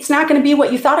 It's not going to be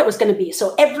what you thought it was going to be.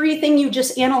 So everything you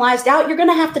just analyzed out, you're going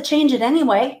to have to change it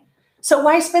anyway. So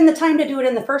why spend the time to do it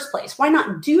in the first place? Why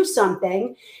not do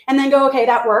something and then go, okay,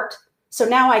 that worked. So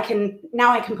now I can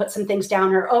put some things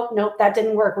down, or, oh, nope, that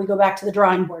didn't work. We go back to the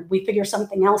drawing board. We figure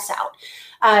something else out.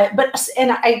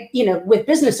 With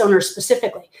business owners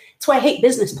specifically, that's why I hate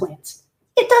business plans.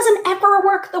 It doesn't ever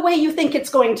work the way you think it's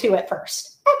going to at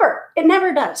first, ever. It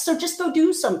never does. So just go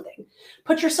do something.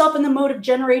 Put yourself in the mode of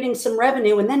generating some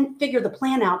revenue and then figure the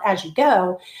plan out as you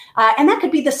go. And that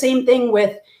could be the same thing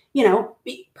with,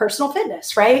 personal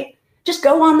fitness, right? Just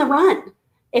go on the run.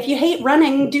 If you hate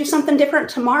running, do something different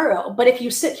tomorrow. But if you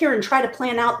sit here and try to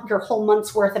plan out your whole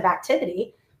month's worth of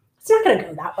activity, it's not going to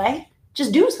go that way.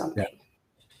 Just do something.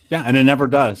 Yeah, and it never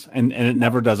does. And it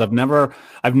never does. I've never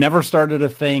started a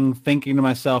thing thinking to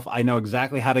myself, I know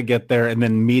exactly how to get there, and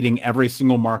then meeting every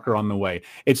single marker on the way.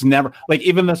 It's never, like,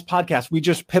 even this podcast, we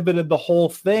just pivoted the whole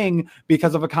thing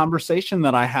because of a conversation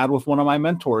that I had with one of my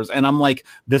mentors. And I'm like,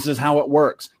 this is how it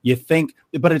works. You think,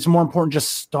 but it's more important,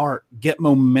 just start, get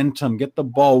momentum, get the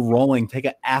ball rolling, take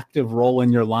an active role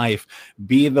in your life,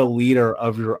 be the leader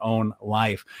of your own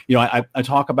life. I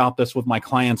talk about this with my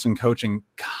clients in coaching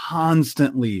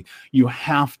constantly. You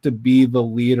have to be the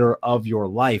leader of your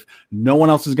life. No one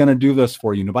else is going to do this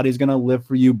for you. Nobody's going to live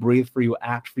for you, breathe for you,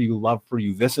 act for you, love for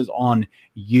you. This is on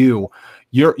you.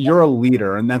 You're a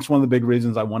leader. And that's one of the big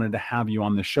reasons I wanted to have you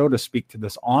on the show, to speak to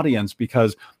this audience,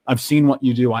 because I've seen what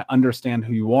you do. I understand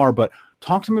who you are, but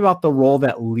talk to me about the role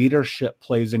that leadership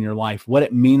plays in your life, what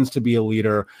it means to be a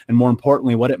leader, and more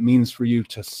importantly, what it means for you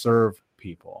to serve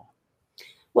people.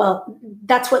 Well,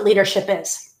 that's what leadership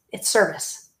is. It's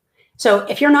service. So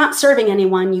if you're not serving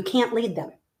anyone, you can't lead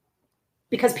them.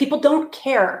 because people don't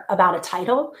care about a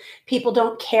title. People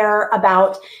don't care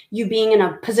about you being in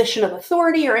a position of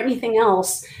authority or anything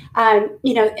else.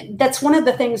 That's one of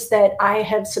the things that I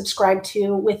have subscribed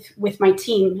to with my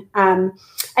team. I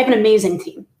have an amazing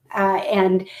team.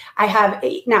 And I have,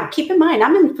 now keep in mind,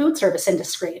 I'm in the food service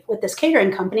industry with this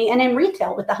catering company and in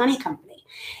retail with the honey company.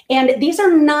 And these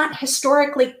are not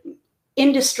historically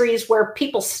industries where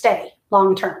people stay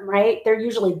long-term, right? They're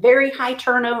usually very high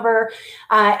turnover.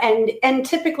 And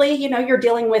typically, you're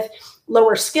dealing with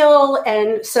lower skill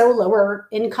and so lower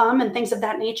income and things of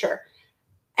that nature.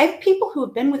 I have people who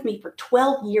have been with me for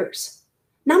 12 years.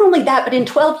 Not only that, but in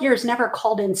 12 years, never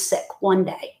called in sick one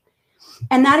day.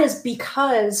 And that is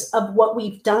because of what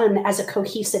we've done as a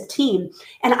cohesive team.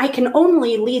 And I can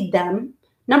only lead them,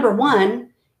 number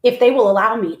one, if they will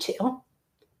allow me to.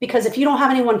 Because if you don't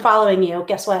have anyone following you,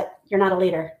 guess what? You're not a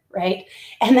leader, right?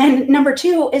 And then number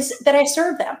two is that I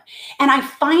serve them. And I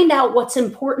find out what's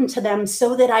important to them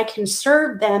so that I can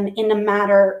serve them in a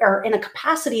matter or in a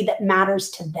capacity that matters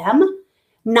to them,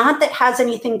 not that has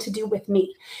anything to do with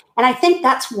me. And I think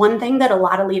that's one thing that a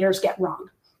lot of leaders get wrong,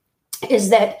 is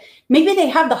that maybe they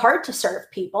have the heart to serve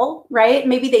people, right?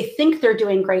 Maybe they think they're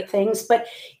doing great things, but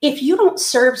if you don't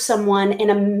serve someone in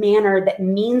a manner that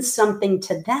means something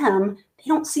to them, they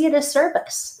don't see it as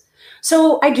service.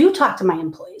 So I do talk to my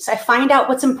employees. I find out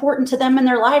what's important to them in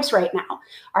their lives right now.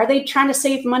 Are they trying to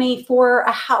save money for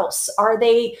a house? Are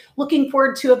they looking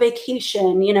forward to a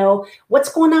vacation?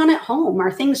 What's going on at home?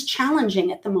 Are things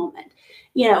challenging at the moment?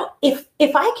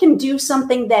 If I can do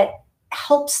something that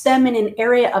helps them in an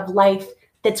area of life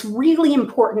that's really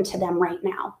important to them right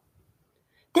now,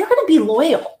 they're going to be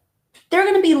loyal. They're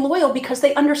going to be loyal because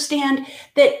they understand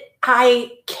that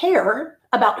I care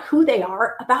about who they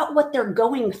are, about what they're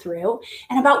going through,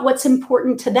 and about what's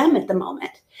important to them at the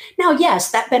moment. Now,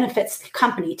 yes, that benefits the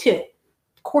company too.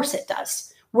 Of course it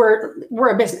does. We're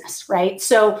a business, right?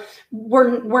 So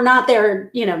we're not there,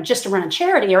 just to run a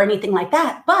charity or anything like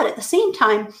that. But at the same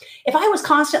time, if I was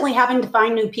constantly having to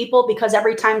find new people because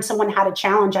every time someone had a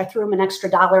challenge, I threw them an extra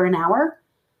 $1 an hour,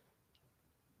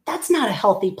 that's not a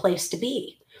healthy place to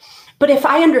be. But if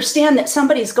I understand that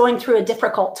somebody's going through a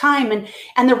difficult time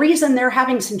and the reason they're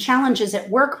having some challenges at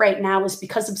work right now is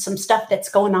because of some stuff that's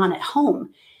going on at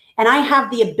home, and I have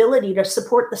the ability to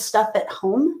support the stuff at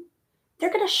home,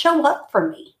 they're going to show up for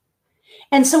me.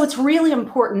 And so it's really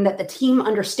important that the team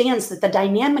understands that the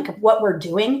dynamic of what we're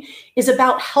doing is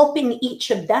about helping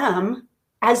each of them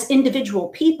as individual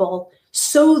people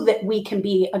so that we can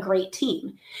be a great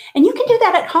team. And you can do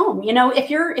that at home. If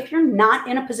you're not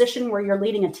in a position where you're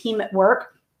leading a team at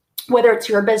work, whether it's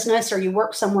your business or you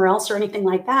work somewhere else or anything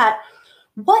like that,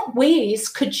 what ways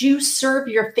could you serve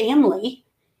your family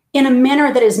in a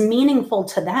manner that is meaningful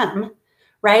to them?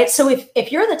 Right. So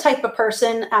if you're the type of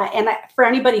person, for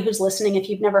anybody who's listening, if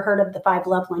you've never heard of the 5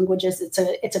 love languages, it's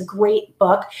a great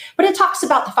book, but it talks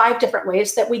about the 5 different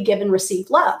ways that we give and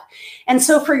receive love. And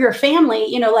so for your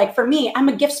family, like for me, I'm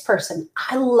a gifts person.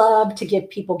 I love to give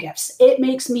people gifts. It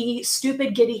makes me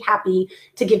stupid, giddy, happy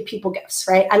to give people gifts.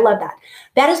 Right. I love that.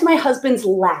 That is my husband's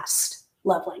last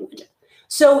love language.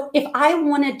 So if I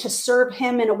wanted to serve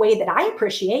him in a way that I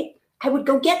appreciate, I would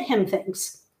go get him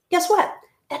things. Guess what?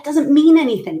 That doesn't mean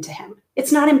anything to him.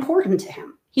 It's not important to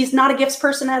him. He's not a gifts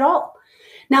person at all.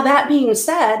 Now, that being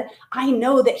said, I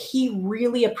know that he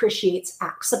really appreciates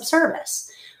acts of service.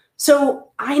 So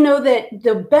I know that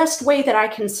the best way that I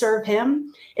can serve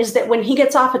him is that when he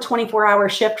gets off a 24-hour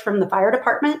shift from the fire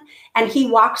department and he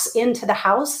walks into the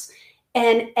house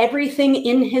and everything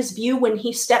in his view when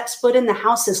he steps foot in the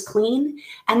house is clean,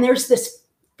 and there's this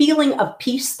feeling of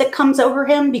peace that comes over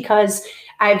him because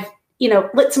I've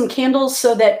lit some candles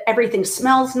so that everything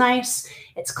smells nice,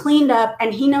 it's cleaned up,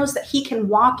 and he knows that he can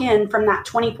walk in from that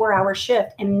 24-hour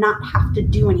shift and not have to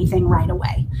do anything right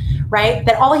away, right?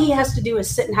 That all he has to do is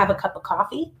sit and have a cup of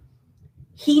coffee.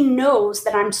 He knows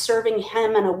that I'm serving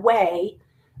him in a way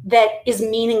that is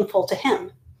meaningful to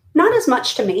him. Not as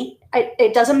much to me.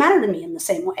 It doesn't matter to me in the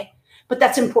same way, but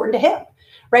that's important to him,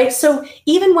 right? So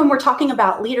even when we're talking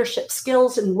about leadership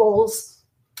skills and roles,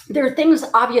 there are things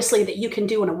obviously that you can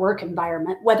do in a work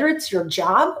environment, whether it's your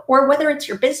job or whether it's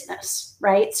your business,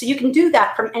 right? So you can do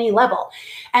that from any level.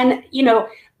 And,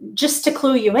 just to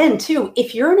clue you in too,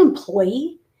 if you're an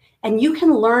employee and you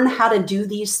can learn how to do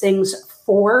these things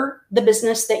for the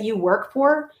business that you work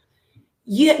for,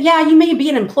 you may be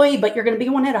an employee, but you're going to be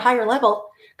one at a higher level.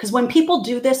 Because when people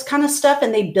do this kind of stuff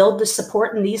and they build the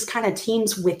support in these kind of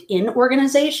teams within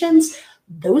organizations,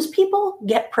 those people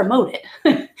get promoted.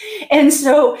 And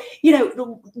so,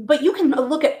 but you can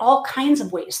look at all kinds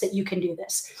of ways that you can do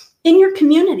this in your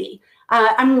community.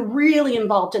 I'm really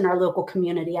involved in our local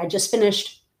community. I just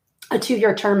finished a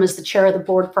 2-year term as the chair of the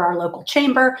board for our local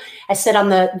chamber. I sit on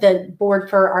the board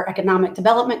for our Economic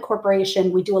Development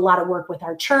Corporation. We do a lot of work with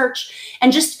our church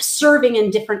and just serving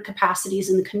in different capacities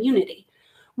in the community.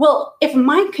 Well, if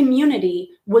my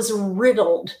community was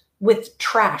riddled with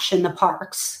trash in the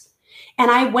parks, and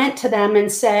I went to them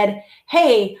and said,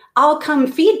 hey, I'll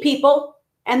come feed people,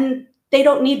 and they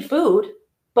don't need food,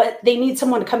 but they need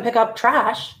someone to come pick up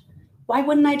trash, why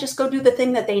wouldn't I just go do the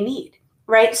thing that they need?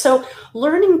 Right? So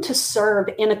learning to serve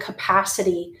in a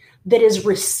capacity that is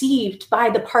received by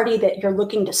the party that you're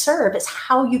looking to serve is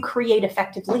how you create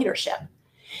effective leadership.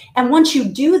 And once you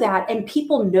do that and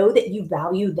people know that you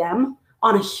value them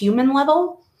on a human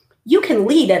level, you can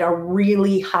lead at a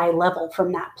really high level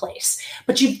from that place.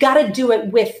 But you've got to do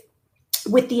it with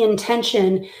the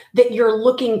intention that you're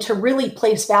looking to really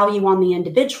place value on the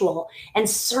individual and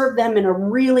serve them in a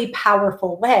really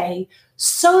powerful way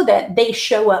so that they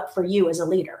show up for you as a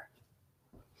leader.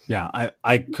 Yeah,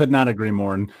 I could not agree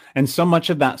more. And so much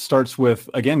of that starts with,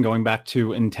 again, going back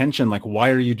to intention, like, why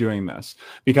are you doing this?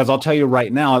 Because I'll tell you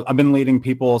right now, I've been leading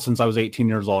people since I was 18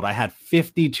 years old. I had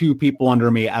 52 people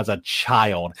under me as a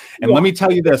child. And let me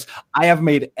tell you this, I have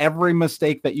made every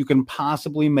mistake that you can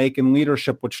possibly make in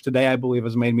leadership, which today I believe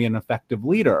has made me an effective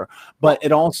leader. But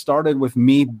it all started with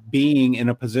me being in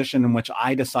a position in which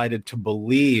I decided to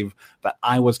believe that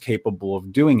I was capable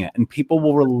of doing it. And people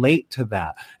will relate to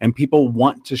that. And people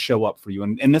want to show up for you.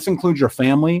 And this includes your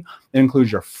family, it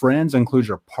includes your friends, it includes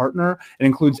your partner, it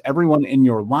includes everyone in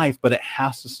your life, but it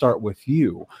has to start with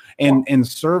you. And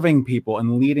serving people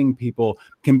and leading people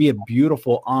can be a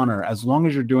beautiful honor as long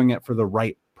as you're doing it for the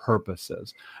right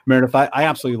purposes. Meredith, I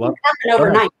absolutely love it.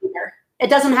 Overnight either. It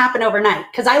doesn't happen overnight,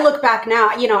 because I look back now,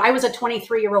 I was a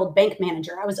 23-year-old bank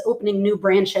manager. I was opening new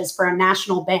branches for a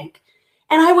national bank,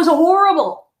 and I was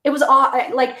horrible. It was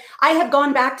like, I have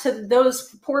gone back to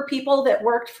those poor people that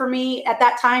worked for me at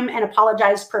that time and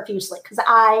apologized profusely, because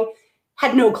I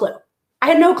had no clue. I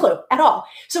had no clue at all.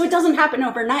 So it doesn't happen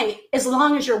overnight as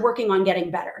long as you're working on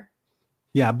getting better.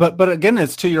 Yeah, but again,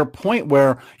 it's to your point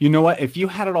where, you know what, if you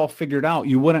had it all figured out,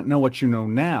 you wouldn't know what you know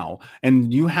now.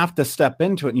 And you have to step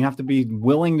into it, and you have to be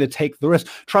willing to take the risk.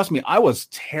 Trust me, I was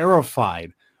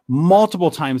terrified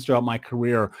multiple times throughout my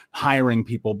career, hiring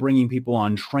people, bringing people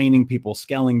on, training people,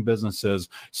 scaling businesses,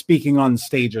 speaking on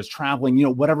stages, traveling,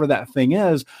 whatever that thing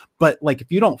is. But like,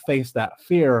 if you don't face that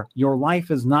fear, your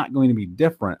life is not going to be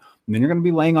different. And then you're going to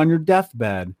be laying on your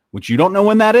deathbed, which you don't know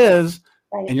when that is.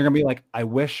 Right. And you're going to be like, I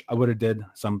wish I would have did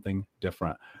something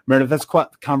different. Meredith, this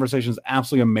conversation is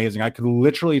absolutely amazing. I could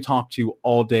literally talk to you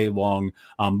all day long.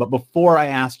 But before I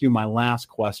ask you my last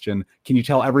question, can you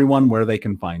tell everyone where they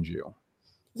can find you?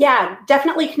 Yeah,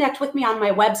 definitely connect with me on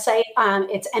my website.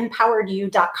 It's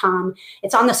empoweredyou.com.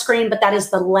 It's on the screen, but that is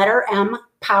the letter M,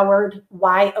 powered,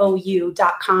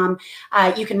 YOU.com.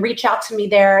 You can reach out to me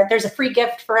there. There's a free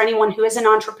gift for anyone who is an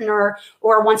entrepreneur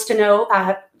or wants to know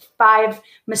 5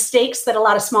 mistakes that a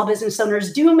lot of small business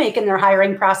owners do make in their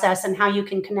hiring process and how you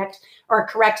can connect or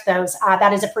correct those.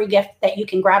 That is a free gift that you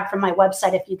can grab from my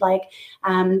website if you'd like.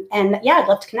 And yeah, I'd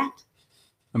love to connect.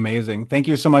 Amazing. Thank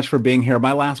you so much for being here.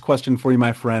 My last question for you,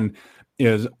 my friend,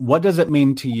 is what does it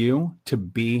mean to you to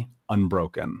be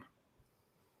unbroken?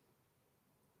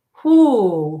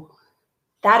 Ooh,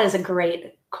 that is a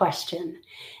great question.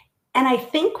 And I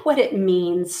think what it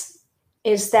means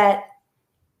is that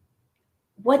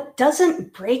what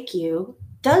doesn't break you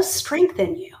does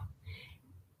strengthen you.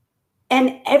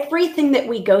 And everything that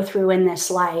we go through in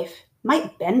this life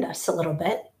might bend us a little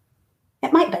bit.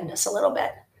 It might bend us a little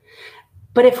bit.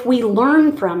 But if we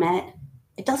learn from it,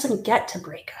 it doesn't get to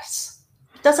break us.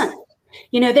 It doesn't.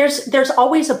 There's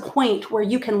always a point where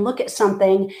you can look at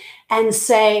something and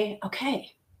say,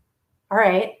 okay, all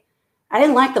right, I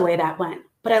didn't like the way that went,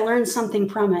 but I learned something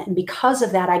from it. And because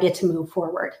of that, I get to move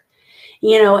forward.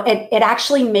 It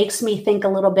actually makes me think a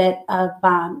little bit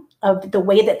of the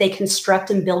way that they construct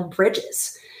and build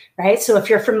bridges. Right. So if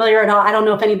you're familiar at all, I don't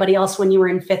know if anybody else when you were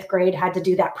in 5th grade had to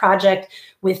do that project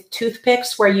with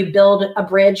toothpicks where you build a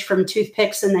bridge from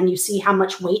toothpicks and then you see how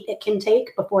much weight it can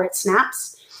take before it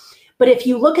snaps. But if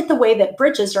you look at the way that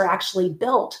bridges are actually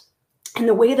built and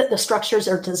the way that the structures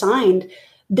are designed,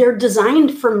 they're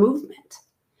designed for movement.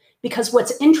 Because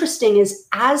what's interesting is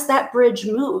as that bridge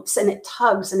moves and it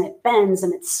tugs and it bends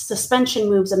and its suspension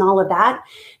moves and all of that,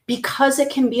 because it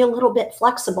can be a little bit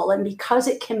flexible and because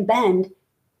it can bend,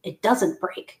 it doesn't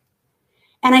break.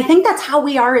 And I think that's how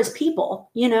we are as people.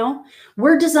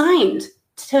 We're designed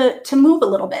to move a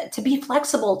little bit, to be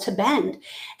flexible, to bend.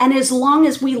 And as long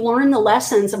as we learn the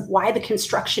lessons of why the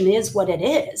construction is what it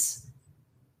is,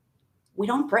 we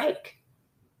don't break.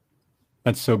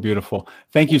 That's so beautiful.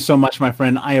 Thank you so much, my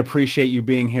friend. I appreciate you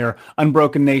being here.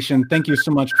 Unbroken Nation, thank you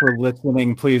so much for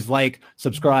listening. Please like,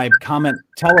 subscribe, comment,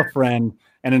 tell a friend.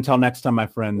 And until next time, my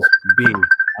friends, be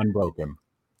unbroken.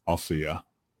 I'll see ya.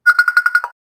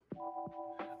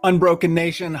 Unbroken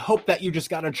Nation, hope that you just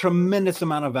got a tremendous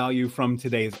amount of value from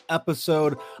today's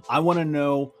episode. I want to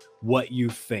know what you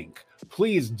think.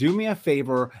 Please do me a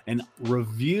favor and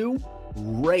review,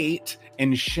 rate,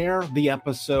 and share the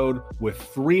episode with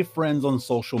 3 friends on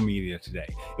social media today.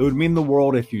 It would mean the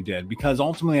world if you did, because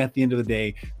ultimately at the end of the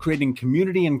day, creating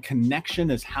community and connection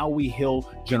is how we heal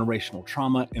generational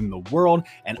trauma in the world.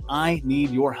 And I need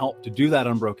your help to do that,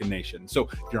 Unbroken Nation. So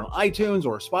if you're on iTunes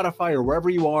or Spotify or wherever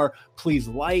you are, please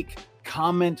like,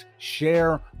 comment,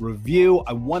 share, review.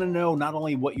 I want to know not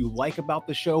only what you like about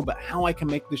the show, but how I can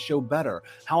make the show better,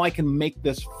 how I can make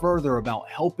this further about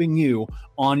helping you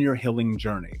on your healing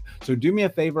journey. So do me a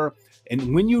favor,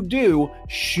 and when you do,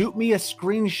 shoot me a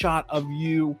screenshot of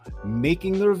you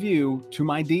making the review to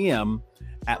my DM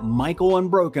at Michael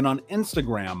Unbroken on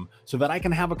Instagram so that I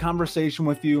can have a conversation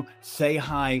with you, say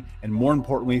hi, and more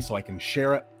importantly, so I can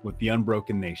share it with the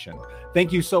Unbroken Nation.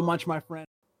 Thank you so much, my friend.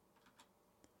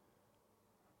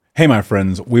 Hey, my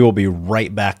friends, we will be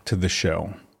right back to the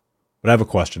show, but I have a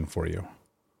question for you.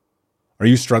 Are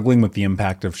you struggling with the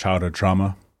impact of childhood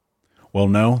trauma? Well,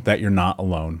 know that you're not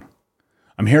alone.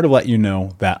 I'm here to let you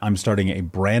know that I'm starting a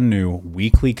brand new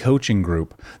weekly coaching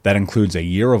group that includes a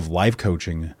year of live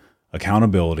coaching,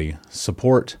 accountability,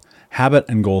 support, habit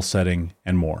and goal setting,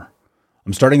 and more.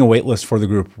 I'm starting a waitlist for the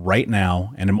group right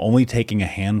now, and I'm only taking a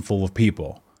handful of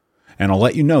people. And I'll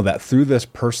let you know that through this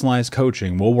personalized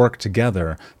coaching, we'll work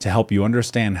together to help you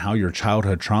understand how your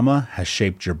childhood trauma has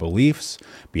shaped your beliefs,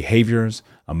 behaviors,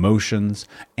 emotions,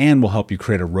 and will help you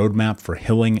create a roadmap for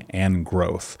healing and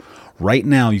growth. Right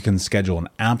now, you can schedule an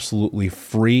absolutely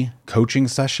free coaching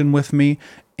session with me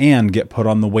and get put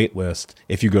on the wait list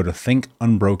if you go to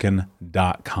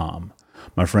thinkunbroken.com.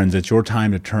 My friends, it's your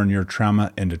time to turn your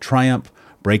trauma into triumph,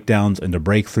 breakdowns into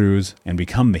breakthroughs, and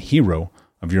become the hero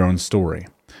of your own story.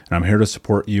 And I'm here to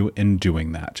support you in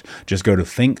doing that. Just go to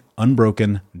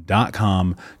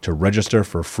thinkunbroken.com to register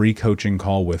for a free coaching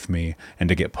call with me and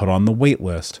to get put on the wait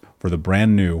list for the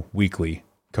brand new weekly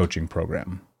coaching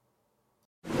program.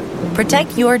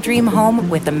 Protect your dream home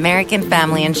with American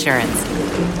Family Insurance.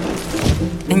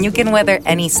 And you can weather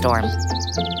any storm.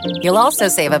 You'll also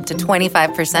save up to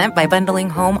 25% by bundling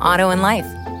home, auto, and life.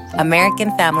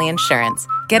 American Family Insurance.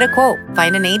 Get a quote.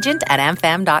 Find an agent at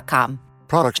amfam.com.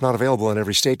 Products not available in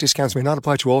every state. Discounts may not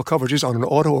apply to all coverages on an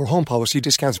auto or home policy.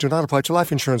 Discounts do not apply to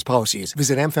life insurance policies.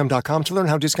 Visit amfam.com to learn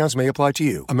how discounts may apply to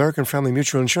you. American Family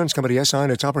Mutual Insurance Company, SI,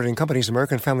 and its operating companies,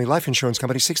 American Family Life Insurance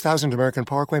Company, 6000 American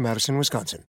Parkway, Madison, Wisconsin.